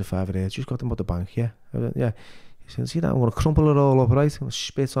 Bill, and here's a fiver here, just got them at the bank, yeah? I went, yeah. He said, see that, I'm going to crumple it all up, right? I'm going to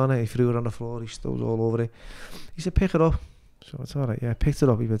spit on it. He threw it on the floor, he stood all over it. He said, pick it up. So it's all right, yeah, I picked it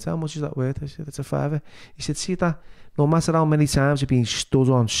up. He went, how much is that worth? I said, it's a fiver. He said, see that, no matter how many times you've been stood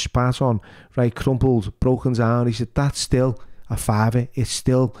on, spat on, right, crumpled, broken down, he said, that's still a fiver. It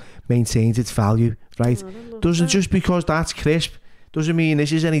still maintains its value, right? Doesn't just because that's crisp, doesn't mean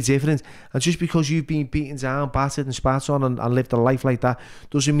this is any different. And just because you've been beaten down, battered and spat on and lived a life like that,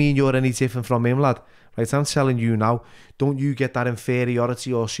 doesn't mean you're any different from him, lad. Right, I'm telling you now, don't you get that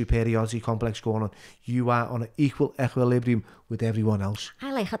inferiority or superiority complex going on. You are on an equal equilibrium with everyone else.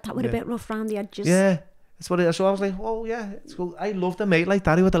 I like that with a bit rough around the edges. Yeah, that's what it is. So I was like, oh yeah, it's cool. I loved a mate like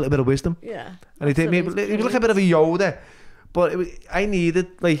that who had a little bit of wisdom. Yeah. And he did me, he was like a bit of a Yoda, but I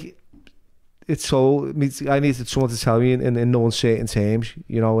needed, like, I needed someone to tell me in no uncertain terms,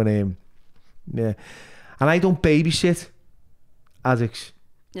 you know, and yeah. And I don't babysit addicts.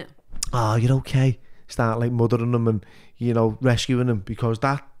 Yeah. Oh, you're okay. Start like mothering them and, you know, rescuing them, because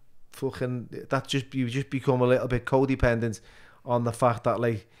you just become a little bit codependent on the fact that,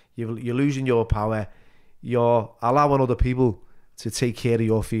 like, you're losing your power, you're allowing other people to take care of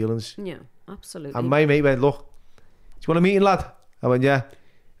your feelings. Yeah, absolutely. And my mate went, look, do you want a meeting, lad? I went, yeah.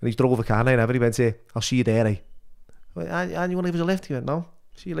 And he drove a car and everything. He went, I'll see you there, eh? I went, and you want to give us a lift? He went, no.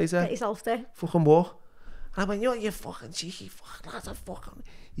 See you later. Get yourself there. Fucking walk. And I went, you fucking cheeky fucking lads,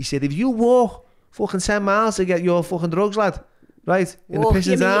 He said, if you walk fucking 10 miles to get your fucking drugs, lad, right, in walk, the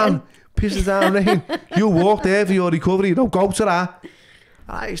pissing down rain, you walk there for your recovery, don't go to that.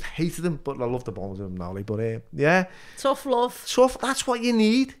 I just hated them, but I love the bones of them now, but yeah. Tough love. Tough, that's what you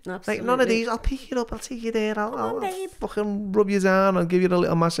need. Absolutely. Like, none of these, I'll pick you up, I'll take you there, I'll fucking rub you down, I'll give you a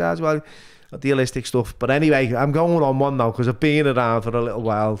little massage, idealistic stuff. But anyway, I'm going on one now, because I've been around for a little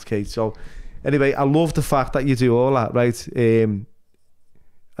while, Kate, so anyway, I love the fact that you do all that, right?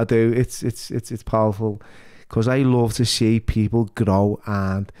 I do. It's powerful, because I love to see people grow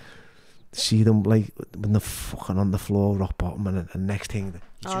and see them, like, when they're fucking on the floor, rock bottom, and the next thing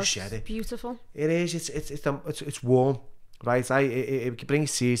you just shed it. Beautiful. It is. It's warm, right? It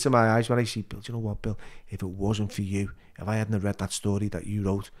brings tears to my eyes when I see Bill. Do you know what, Bill? If it wasn't for you, if I hadn't read that story that you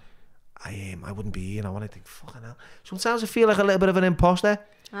wrote, I wouldn't be here. You know, and I think, fucking hell. Sometimes I feel like a little bit of an imposter.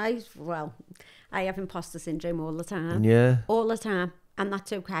 I have imposter syndrome all the time. Yeah. All the time. And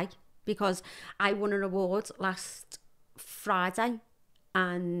that's okay, because I won an award last Friday,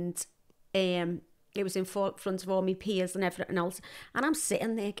 and it was in front of all my peers and everything else, and I'm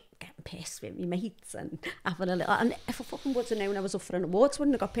sitting there getting pissed with me mates and having a little, and if I fucking would have known I was up for an awards,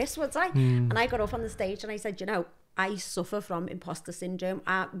 wouldn't have got pissed, would I? And I got up on the stage and I said, you know, I suffer from imposter syndrome.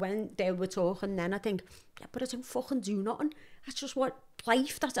 When they were talking then, I think, yeah, but I don't fucking do nothing. That's just what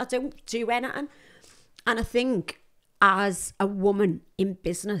life, I don't do anything. And I think as a woman in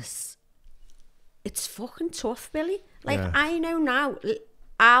business, it's fucking tough, Billy. Like, I know now,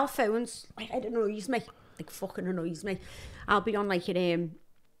 our phones, like, it annoys me. Like, fucking annoys me. I'll be on, like, a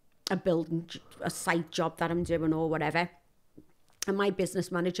building, a site job that I'm doing or whatever. And my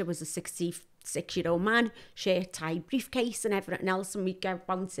business manager was a 66-year-old man, shirt, tie, briefcase and everything else. And we'd go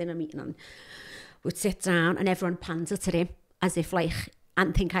bounce in a meeting and we'd sit down and everyone pans it to him as if, like,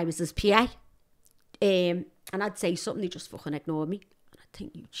 and think I was his PA. And I'd say something, he'd just fucking ignore me. And I'd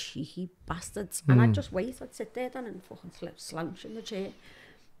think, you cheeky bastards. And I'd just wait, I'd sit there then and fucking slouch in the chair.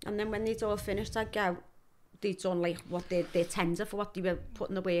 And then when they'd all finished, I'd go, they'd done like what their tender for what they were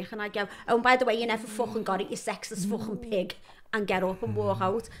putting the work, and I go, oh, and by the way, you never fucking got it, you sexist fucking pig, and get up and walk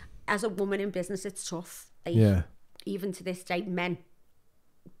out. As a woman in business, it's tough. Like, even to this day, men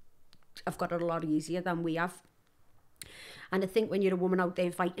have got it a lot easier than we have. And I think when you're a woman out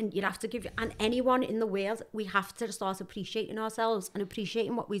there fighting, you have to give, and anyone in the world, we have to start appreciating ourselves and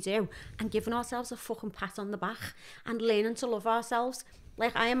appreciating what we do and giving ourselves a fucking pat on the back and learning to love ourselves.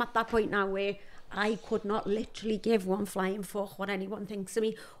 Like, I am at that point now where I could not literally give one flying fuck what anyone thinks of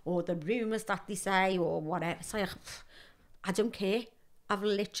me or the rumours that they say or whatever. It's like, I don't care. I've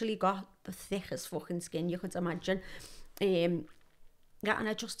literally got the thickest fucking skin you could imagine. And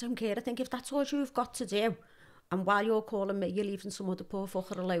I just don't care. I think if that's all you've got to do, and while you're calling me, you're leaving some other poor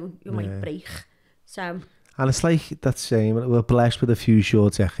fucker alone, you might break. So... And it's like that saying, we're blessed with a few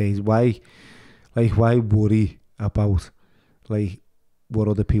short decades. Why worry about, like, what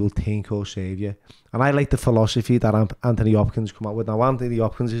other people think or say of you? And I like the philosophy that Anthony Hopkins come up with. Now, Anthony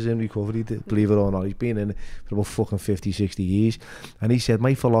Hopkins is in recovery, believe it or not. He's been in it for about fucking 50, 60 years. And he said,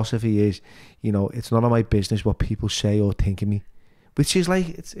 my philosophy is, you know, it's none of my business what people say or think of me. Which is like,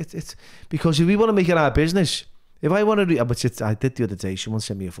 it's because if we want to make it our business, if I want to, which I did the other day, someone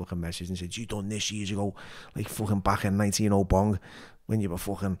sent me a fucking message and said, you done this years ago, like fucking back in 1900 bong, when you were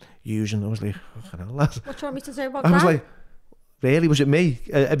fucking using. I was like, fucking hell, lad. What do you want me to say about that? I was that? like, really, was it me?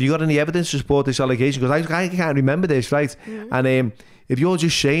 Have you got any evidence to support this allegation? Because I can't remember this, right? And if you're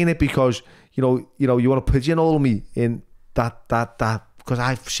just saying it because you know you want to pigeonhole me in that because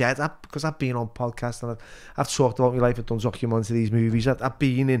I've said that, because I've been on podcasts and I've talked about my life, I've done documentaries, movies, I've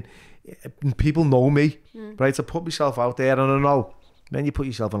been in, people know me, right? I put myself out there, and I know when you put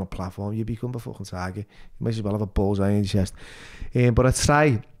yourself on a platform, you become a fucking target. You might as well have a bullseye in your chest. But I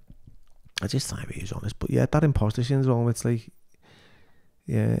just try to be as honest. But yeah, that imposter syndrome, it's like,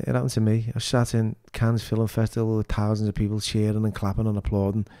 yeah, it happened to me. I sat in Cannes Film Festival with thousands of people cheering and clapping and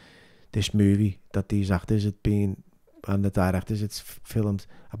applauding this movie that these actors had been, and the directors had filmed,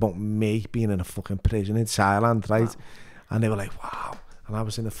 about me being in a fucking prison in Thailand, right? Wow. And they were like, wow. And I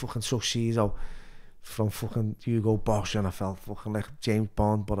was in a fucking tuxedo from fucking Hugo Boss, and I felt fucking like James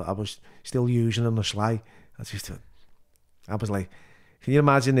Bond, but I was still using on the sly. I was like, can you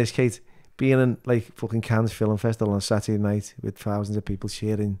imagine this, Kate? Being in like fucking Cannes Film Festival on Saturday night with thousands of people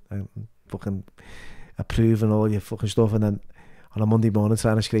cheering and fucking approving all your fucking stuff, and then on a Monday morning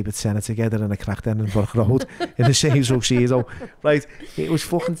trying to scrape a tenner together in a crack den in Brook Road in the same tuxedo, right? It was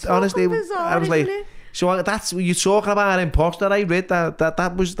fucking, honestly, bizarre, I was like, so that's what you're talking about, an imposter. I read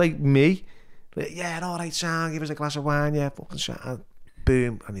that was like me. Like, yeah, all right, Sam, give us a glass of wine, yeah, fucking Sam.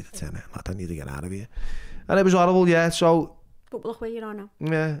 Boom, I need a tenner. I need to get out of here. And it was horrible, yeah, so... But look where you are now.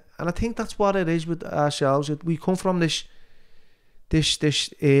 Yeah, and I think that's what it is with ourselves. We come from this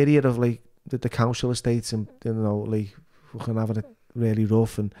area of like the council estates, and you know, like fucking having it really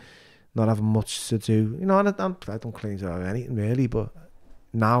rough and not having much to do. You know, and I don't claim to have anything really, but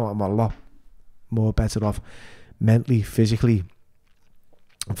now I'm a lot more better off mentally, physically,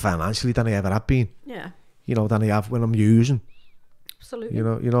 and financially than I ever have been. Yeah. You know, than I have when I'm using. Absolutely.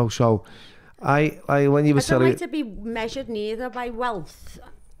 You know, so. I when you were telling, I don't like to be measured neither by wealth.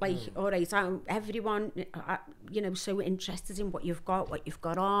 Like, all right, everyone, you know, so interested in what you've got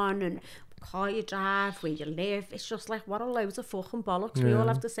on, and what car you drive, where you live. It's just like, what a load of fucking bollocks. Yeah. We all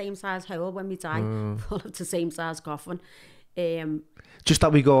have the same size hole when we die. We all have the same size coffin. Just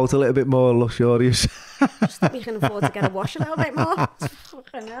that we go out a little bit more luxurious. Just that we can afford to get a wash a little bit more.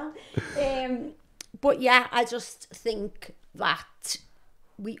 Fucking hell. But yeah, I just think that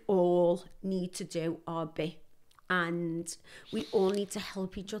we all need to do our bit, and we all need to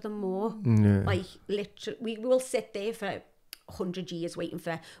help each other more. Yeah. Like, literally, we will sit there for 100 years waiting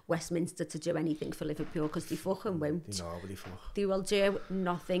for Westminster to do anything for Liverpool because they fucking won't. They will do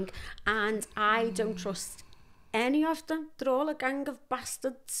nothing. And I don't trust any of them. They're all a gang of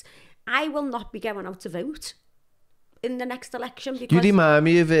bastards. I will not be going out to vote in the next election because... You remind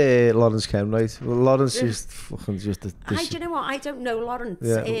me of Lawrence Kenwright. Well, Lawrence is fucking just... do you know what? I don't know Lawrence.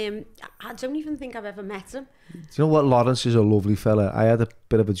 Yeah. I don't even think I've ever met him. Do you know what? Lawrence is a lovely fella. I had a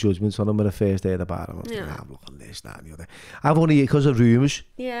bit of a judgment on him when I first heard about him. I was like, I'm looking this, that and the other. I've only, because of rumours,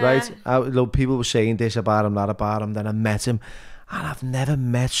 right? People were saying this about him, that about him. Then I met him. And I've never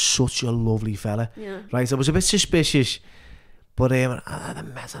met such a lovely fella. Yeah. Right? I was a bit suspicious. But I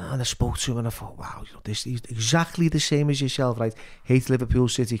met him and I spoke to him and I thought, wow, he's exactly the same as yourself, right? Hates Liverpool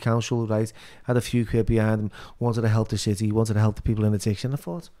City Council, right? Had a few quid behind him, wanted to help the city, wanted to help the people in addiction. I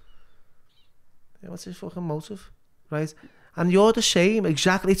thought, what's his fucking motive, right? And you're the same,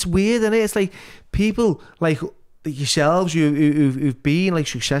 exactly. It's weird, isn't it? It's like people like yourselves, who've been like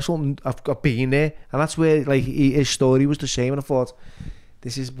successful and have been there, and that's where like his story was the same. And I thought,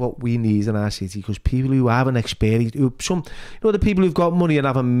 this is what we need in our city, because people who haven't experienced, the people who've got money and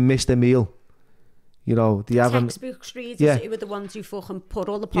haven't missed a meal, they haven't. Textbook readers who were the ones who fucking put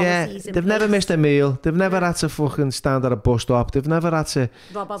all the policies in they've place. Never missed a meal. They've never had to fucking stand at a bus stop. They've never had to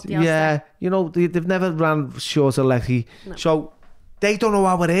rob up the they've never ran short of Lecky. No. So they don't know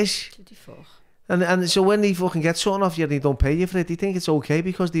how it is. And so when they fucking get something off you and they don't pay you for it, they think it's okay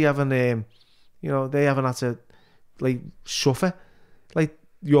because they haven't they haven't had to like suffer. Like,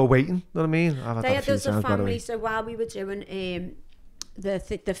 you're waiting, you know what I mean? There's a family, so while we were doing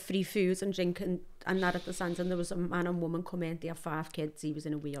the free foods and drinking and that at the Sands, and there was a man and woman come in, they have 5 kids, he was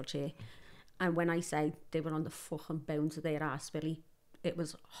in a wheelchair. And when I say they were on the fucking bones of their arse, Billy, it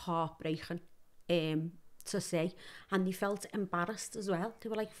was heartbreaking to see. And they felt embarrassed as well. They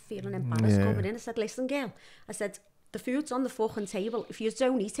were like feeling embarrassed coming in. I said, listen, girl, I said, the food's on the fucking table. If you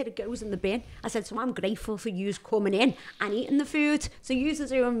don't eat it, it goes in the bin. I said, so I'm grateful for you coming in and eating the food. So you are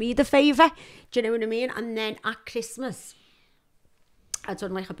doing me the favour. Do you know what I mean? And then at Christmas, I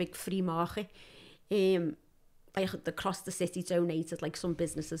done like a big free market. Like across the city donated, like some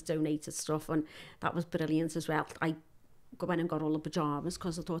businesses donated stuff, and that was brilliant as well. I went and got all the pyjamas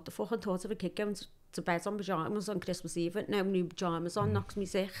because I thought of a kid going to bed on pyjamas on Christmas Eve. No new pyjamas on, knocks me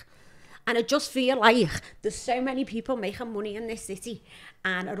sick. And I just feel like there's so many people making money in this city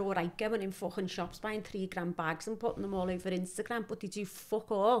and are all right going in fucking shops buying 3 grand bags and putting them all over Instagram, but they do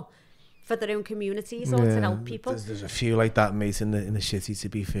fuck all for their own communities or to help people. There's a few like that, mate, in the city, to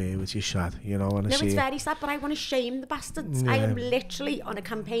be fair, which is sad, And it's very sad, but I want to shame the bastards. I am literally on a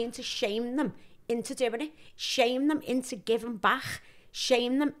campaign to shame them into doing it, shame them into giving back,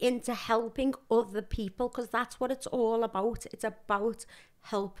 shame them into helping other people, because that's what it's all about. It's about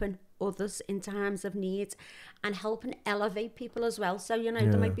helping others in times of need and helping elevate people as well. So,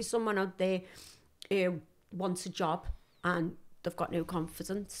 there might be someone out there who wants a job and they've got no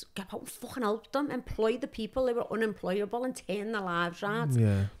confidence. Go out and fucking help them. Employ the people who are unemployable and turn their lives around.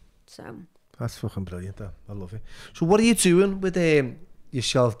 Yeah. So. That's fucking brilliant, that. I love it. So what are you doing with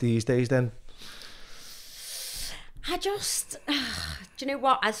yourself these days then? I just, do you know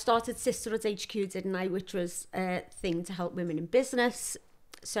what? I started Sisterhood HQ, didn't I? Which was a thing to help women in business.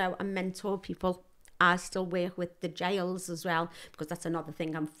 So I mentor people. I still work with the jails as well, because that's another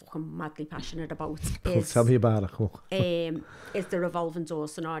thing I'm fucking madly passionate about. Tell me about it. Is the revolving door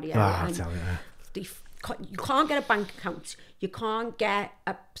scenario. I'll tell you. You can't get a bank account. You can't get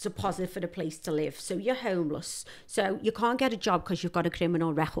a deposit for the place to live. So you're homeless. So you can't get a job because you've got a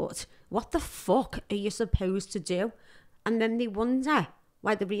criminal record. What the fuck are you supposed to do? And then they wonder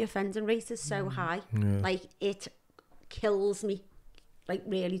why the reoffending rate is so high. Yeah. Like, it kills me. Like,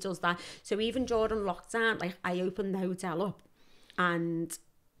 really does that. So even during lockdown, like, I opened the hotel up and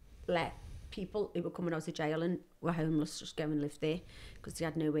let people who were coming out of jail and were homeless just go and live there because they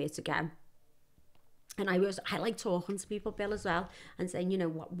had nowhere to go. And I like talking to people, Bill, as well, and saying,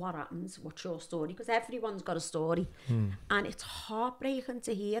 what happens? What's your story? Because everyone's got a story. And it's heartbreaking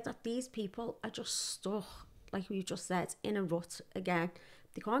to hear that these people are just stuck, like we just said, in a rut again.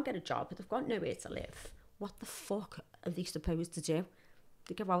 They can't get a job, but they've got nowhere to live. What the fuck are they supposed to do?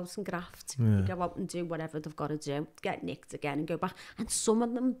 They go out and graft. They go out and do whatever they've got to do, get nicked again and go back. And some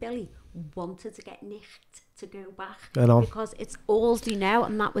of them, Billy, wanted to get nicked to go back because it's all they know,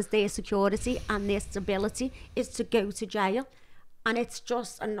 and that was their security and their stability, is to go to jail. And it's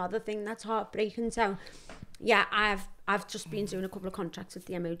just another thing that's heartbreaking. So yeah, I've just been doing a couple of contracts with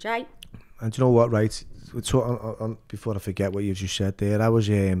the MOJ. And do you know what, right? So before I forget what you just said there, I was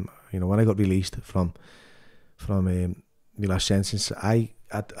when I got released from my last sentence, I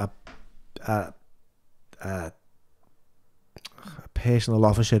personal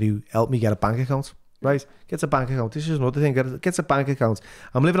officer who helped me get a bank account. Right, gets a bank account. This is another thing. Gets a bank account.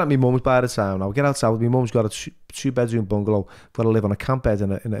 I'm living at my mum's by the time now. I get outside. My mum's got a 2-bedroom bungalow. Got to live on a camp bed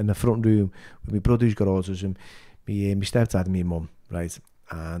in the front room. With my brother who's got autism, my stepdad and my mum. Right,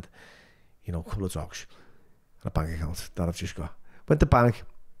 and you know, a couple of dogs and a bank account that I've just got. Went to bank.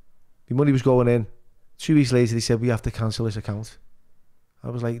 My money was going in. 2 weeks later, they said we have to cancel this account.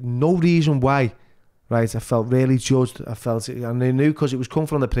 I was like, no reason why. Right, I felt really judged. I felt it, and I knew because it was coming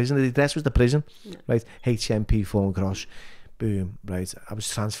from the prison. The address was the prison, right? HMP Phone Cross, boom. Right, I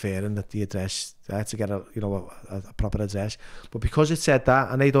was transferring the address. I had to get a proper address, but because it said that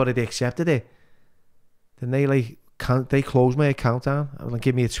and they'd already accepted it, then they closed my account down and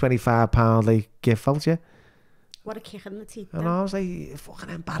give me a £25 gift voucher. What a kick in the teeth! And I was like,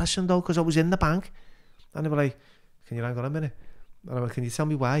 fucking embarrassing though, because I was in the bank, and they were like, "Can you hang on a minute?" And I went, "Can you tell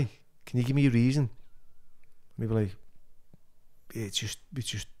me why? Can you give me a reason?" And they were like, it's just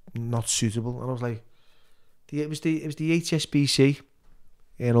not suitable. And I was like, it was the HSBC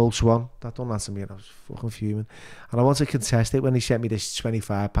in Old Swan that done that to me, and I was fucking fuming. And I wanted to contest it when they sent me this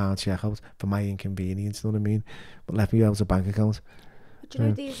 £25 check out for my inconvenience, you know what I mean? But left me out a bank account. But you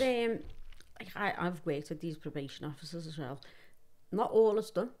know these I've worked with these probation officers as well. Not all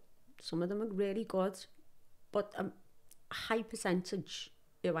is done. Some of them are really good, but a high percentage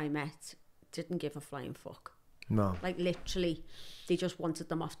who I met didn't give a flying fuck. No. Like literally, they just wanted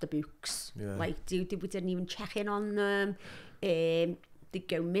them off the books. Yeah. Like, we didn't even check in on them. They'd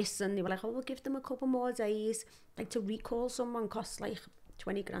go missing. They were like, oh, we'll give them a couple more days. Like, to recall someone costs like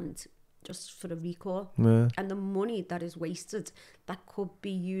 20 grand just for a recall. Yeah. And the money that is wasted, that could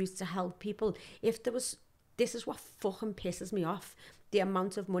be used to help people. If there was, this is what fucking pisses me off, the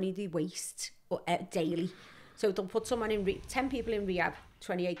amount of money they waste daily. So they'll put someone in, 10 people in rehab,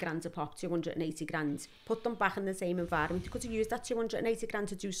 28 grand a pop, 280 grand. Put them back in the same environment. They could have used that 280 grand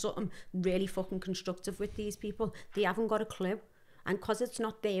to do something really fucking constructive with these people. They haven't got a clue. And because it's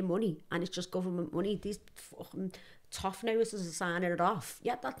not their money and it's just government money, these fucking tough noses are signing it off.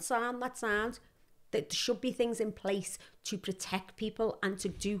 Yeah, that sounds. There should be things in place to protect people and to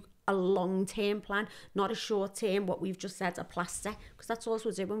do a long-term plan, not a short-term, what we've just said, a plaster, because that's all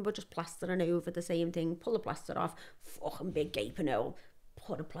we're doing. We're just plastering over the same thing. Pull the plaster off, fucking big gaping hole,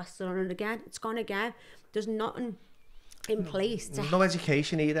 put a plaster on it again. It's gone again. There's nothing in place. No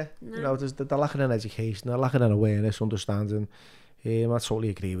education either. No. You know, they're lacking in education, they're lacking in awareness, understanding. I totally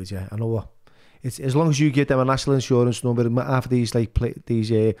agree with you. I know what. It's as long as you get them a national insurance number after these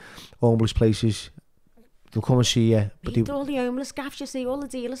homeless places, they'll come and see you. But all the homeless gaffs, you see all the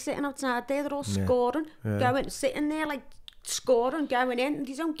dealers sitting outside there, they're all scoring, going, sitting there like scoring, going in, and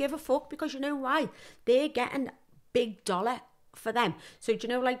they don't give a fuck because you know why? They're getting big dollar for them. So do you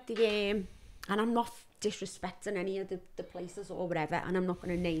know, like the and I'm not disrespecting any of the places or whatever, and I'm not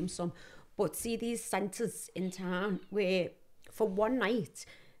going to name some, but see these centres in town where for one night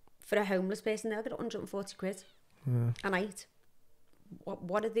for a homeless person they'll get 140 quid a night.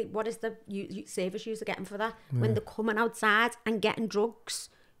 What is the service user getting for that when they're coming outside and getting drugs?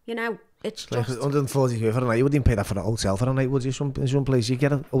 You know, it's just like 140 quid for a night. You wouldn't pay that for a hotel for a night, would you? In some place you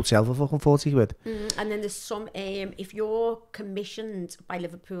get a hotel for fucking 40 quid. And then there's some if you're commissioned by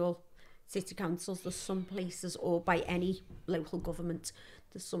Liverpool City Councils, there's some places, or by any local government,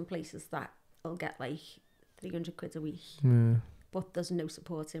 there's some places that will get like 300 quid a week, but there's no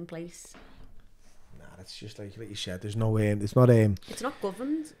support in place. It's just like you said. There's no it's not it's not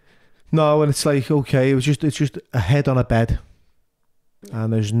governed. No, and it's like okay, it's just a head on a bed,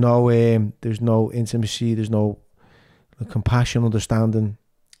 and there's no intimacy. There's no compassion, understanding.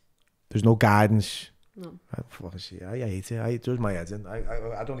 There's no guidance. No. I hate it. It does my head in.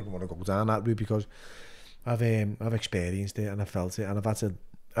 I don't even want to go down that route because I've experienced it and I felt it, and I've had to.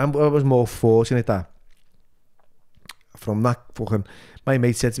 I was more fortunate that. From that fucking, my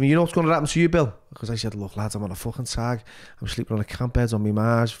mate said to me, you know what's going to happen to you, Bill? Because I said, look lads, I'm on a fucking tag, I'm sleeping on a camp bed on my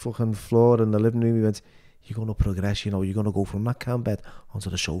ma's fucking floor in the living room. He went, you're going to progress, you know, you're going to go from that camp bed onto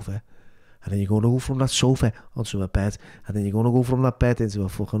the sofa, and then you're going to go from that sofa onto a bed, and then you're going to go from that bed into a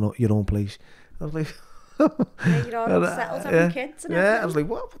fucking your own place. I was like, yeah, you're all settled having kids and everything. I was like,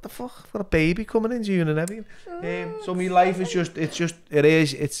 what the fuck, I've got a baby coming in June and everything. So my life is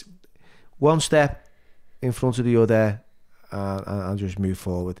it's one step in front of the other, and just move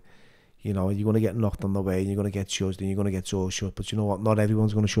forward. You know, you're going to get knocked on the way, and you're going to get judged, and you're going to get doors shut, but you know what, not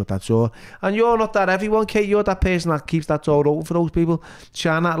everyone's going to shut that door, and you're not that everyone, Kate. You're that person that keeps that door open for those people,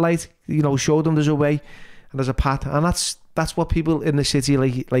 shine that light, you know, show them there's a way and there's a path, and that's what people in the city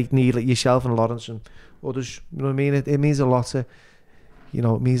like need, like yourself and Lawrence and others, you know what I mean? It means a lot to, you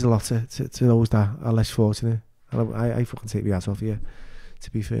know, it means a lot to those that are less fortunate, And I fucking take my hat off here,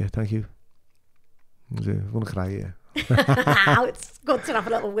 to be fair. Thank you. I'm going to cry here. It's good to have a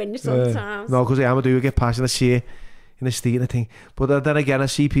little win sometimes. No, because I do get past and I see it in the street and I think, but then again I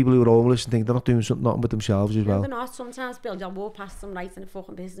see people who are homeless and think they're not doing nothing with themselves as well. They're not sometimes, Bill. I'll walk past them right and it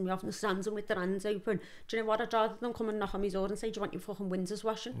fucking pisses me off and they're standing with their hands open. Do you know what? I'd rather them come and knock on my door and say, do you want your fucking windows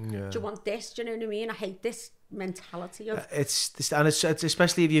washing? Do you want this? Do you know what I mean? I hate this mentality of... It's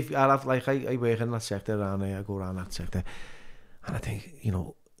especially if you've, I work in that sector and I go around that sector and I think, you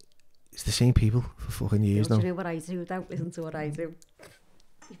know, it's the same people for fucking years now. Do you know what I do though? Listen to what I do.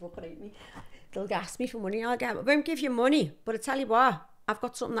 You fucking hate me. They'll ask me for money, I won't give you money, but I tell you what, I've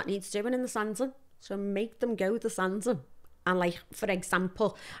got something that needs doing in the sanding, so make them go to sanding. And like, for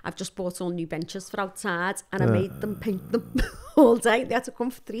example, I've just bought all new benches for outside and I made them paint them all day. They had to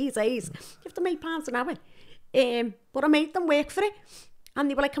come for 3 days. You have to make £8 an hour. But I made them work for it. And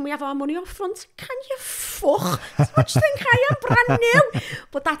they were like, can we have our money up front? Can you fuck? What do you think I am, brand new?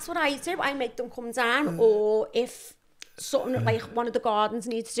 But that's what I do. I make them come down, or if something like one of the gardens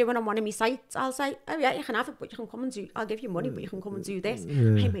needs doing on one of my sites, I'll say, oh yeah, you can have it, but you can come and do, I'll give you money, but you can come and do this.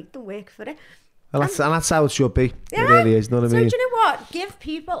 I make them work for it. And that's how it should be. Yeah. It really is, you know what I mean? So do you know what? Give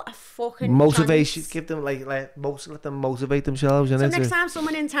people a fucking motivation. chance. Give them let them motivate themselves. So next time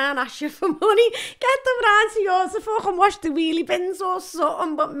someone in town asks you for money, get them round to yours to fucking wash the wheelie bins or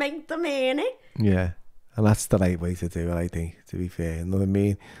something, but make them earn it. Yeah. And that's the right way to do it, I think, to be fair. You know what I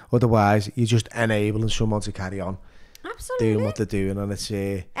mean? Otherwise, you're just enabling someone to carry on. Absolutely. Doing what they're doing, and it's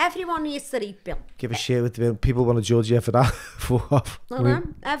everyone needs to eat, Bill. Give a shit with the people want to judge you for that. Fuck off.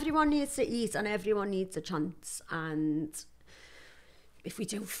 Everyone needs to eat, and everyone needs a chance. And if we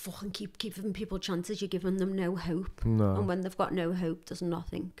don't fucking keep giving people chances, you're giving them no hope. No. And when they've got no hope, there's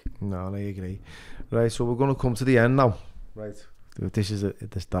nothing. No, I agree. Right, so we're going to come to the end now. Right. This is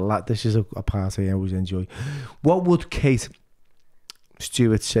a part I always enjoy. What would Kate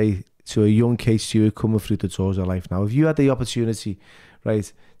Stewart say to a young Kate Stewart coming through the doors of life now? If you had the opportunity,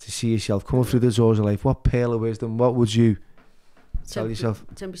 right, to see yourself coming through the doors of life, what pearl of wisdom, what would you tell yourself?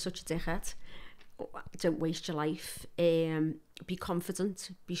 Don't be such a dickhead. Don't waste your life. Be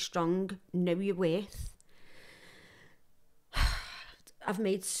confident, be strong, know your worth. I've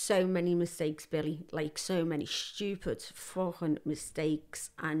made so many mistakes, Billy, like so many stupid fucking mistakes,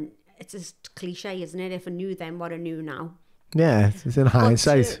 and it's a cliche, isn't it? If I knew then what I knew now. Yeah, it's in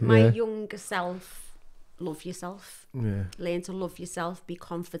hindsight. My younger self, love yourself. Yeah. Learn to love yourself, be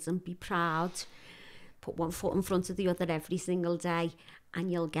confident, be proud. Put one foot in front of the other every single day,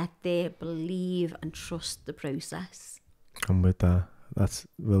 and you'll get there. Believe and trust the process. And with that,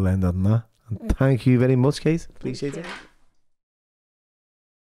 we'll end on that. And thank you very much, Kate. Appreciate it.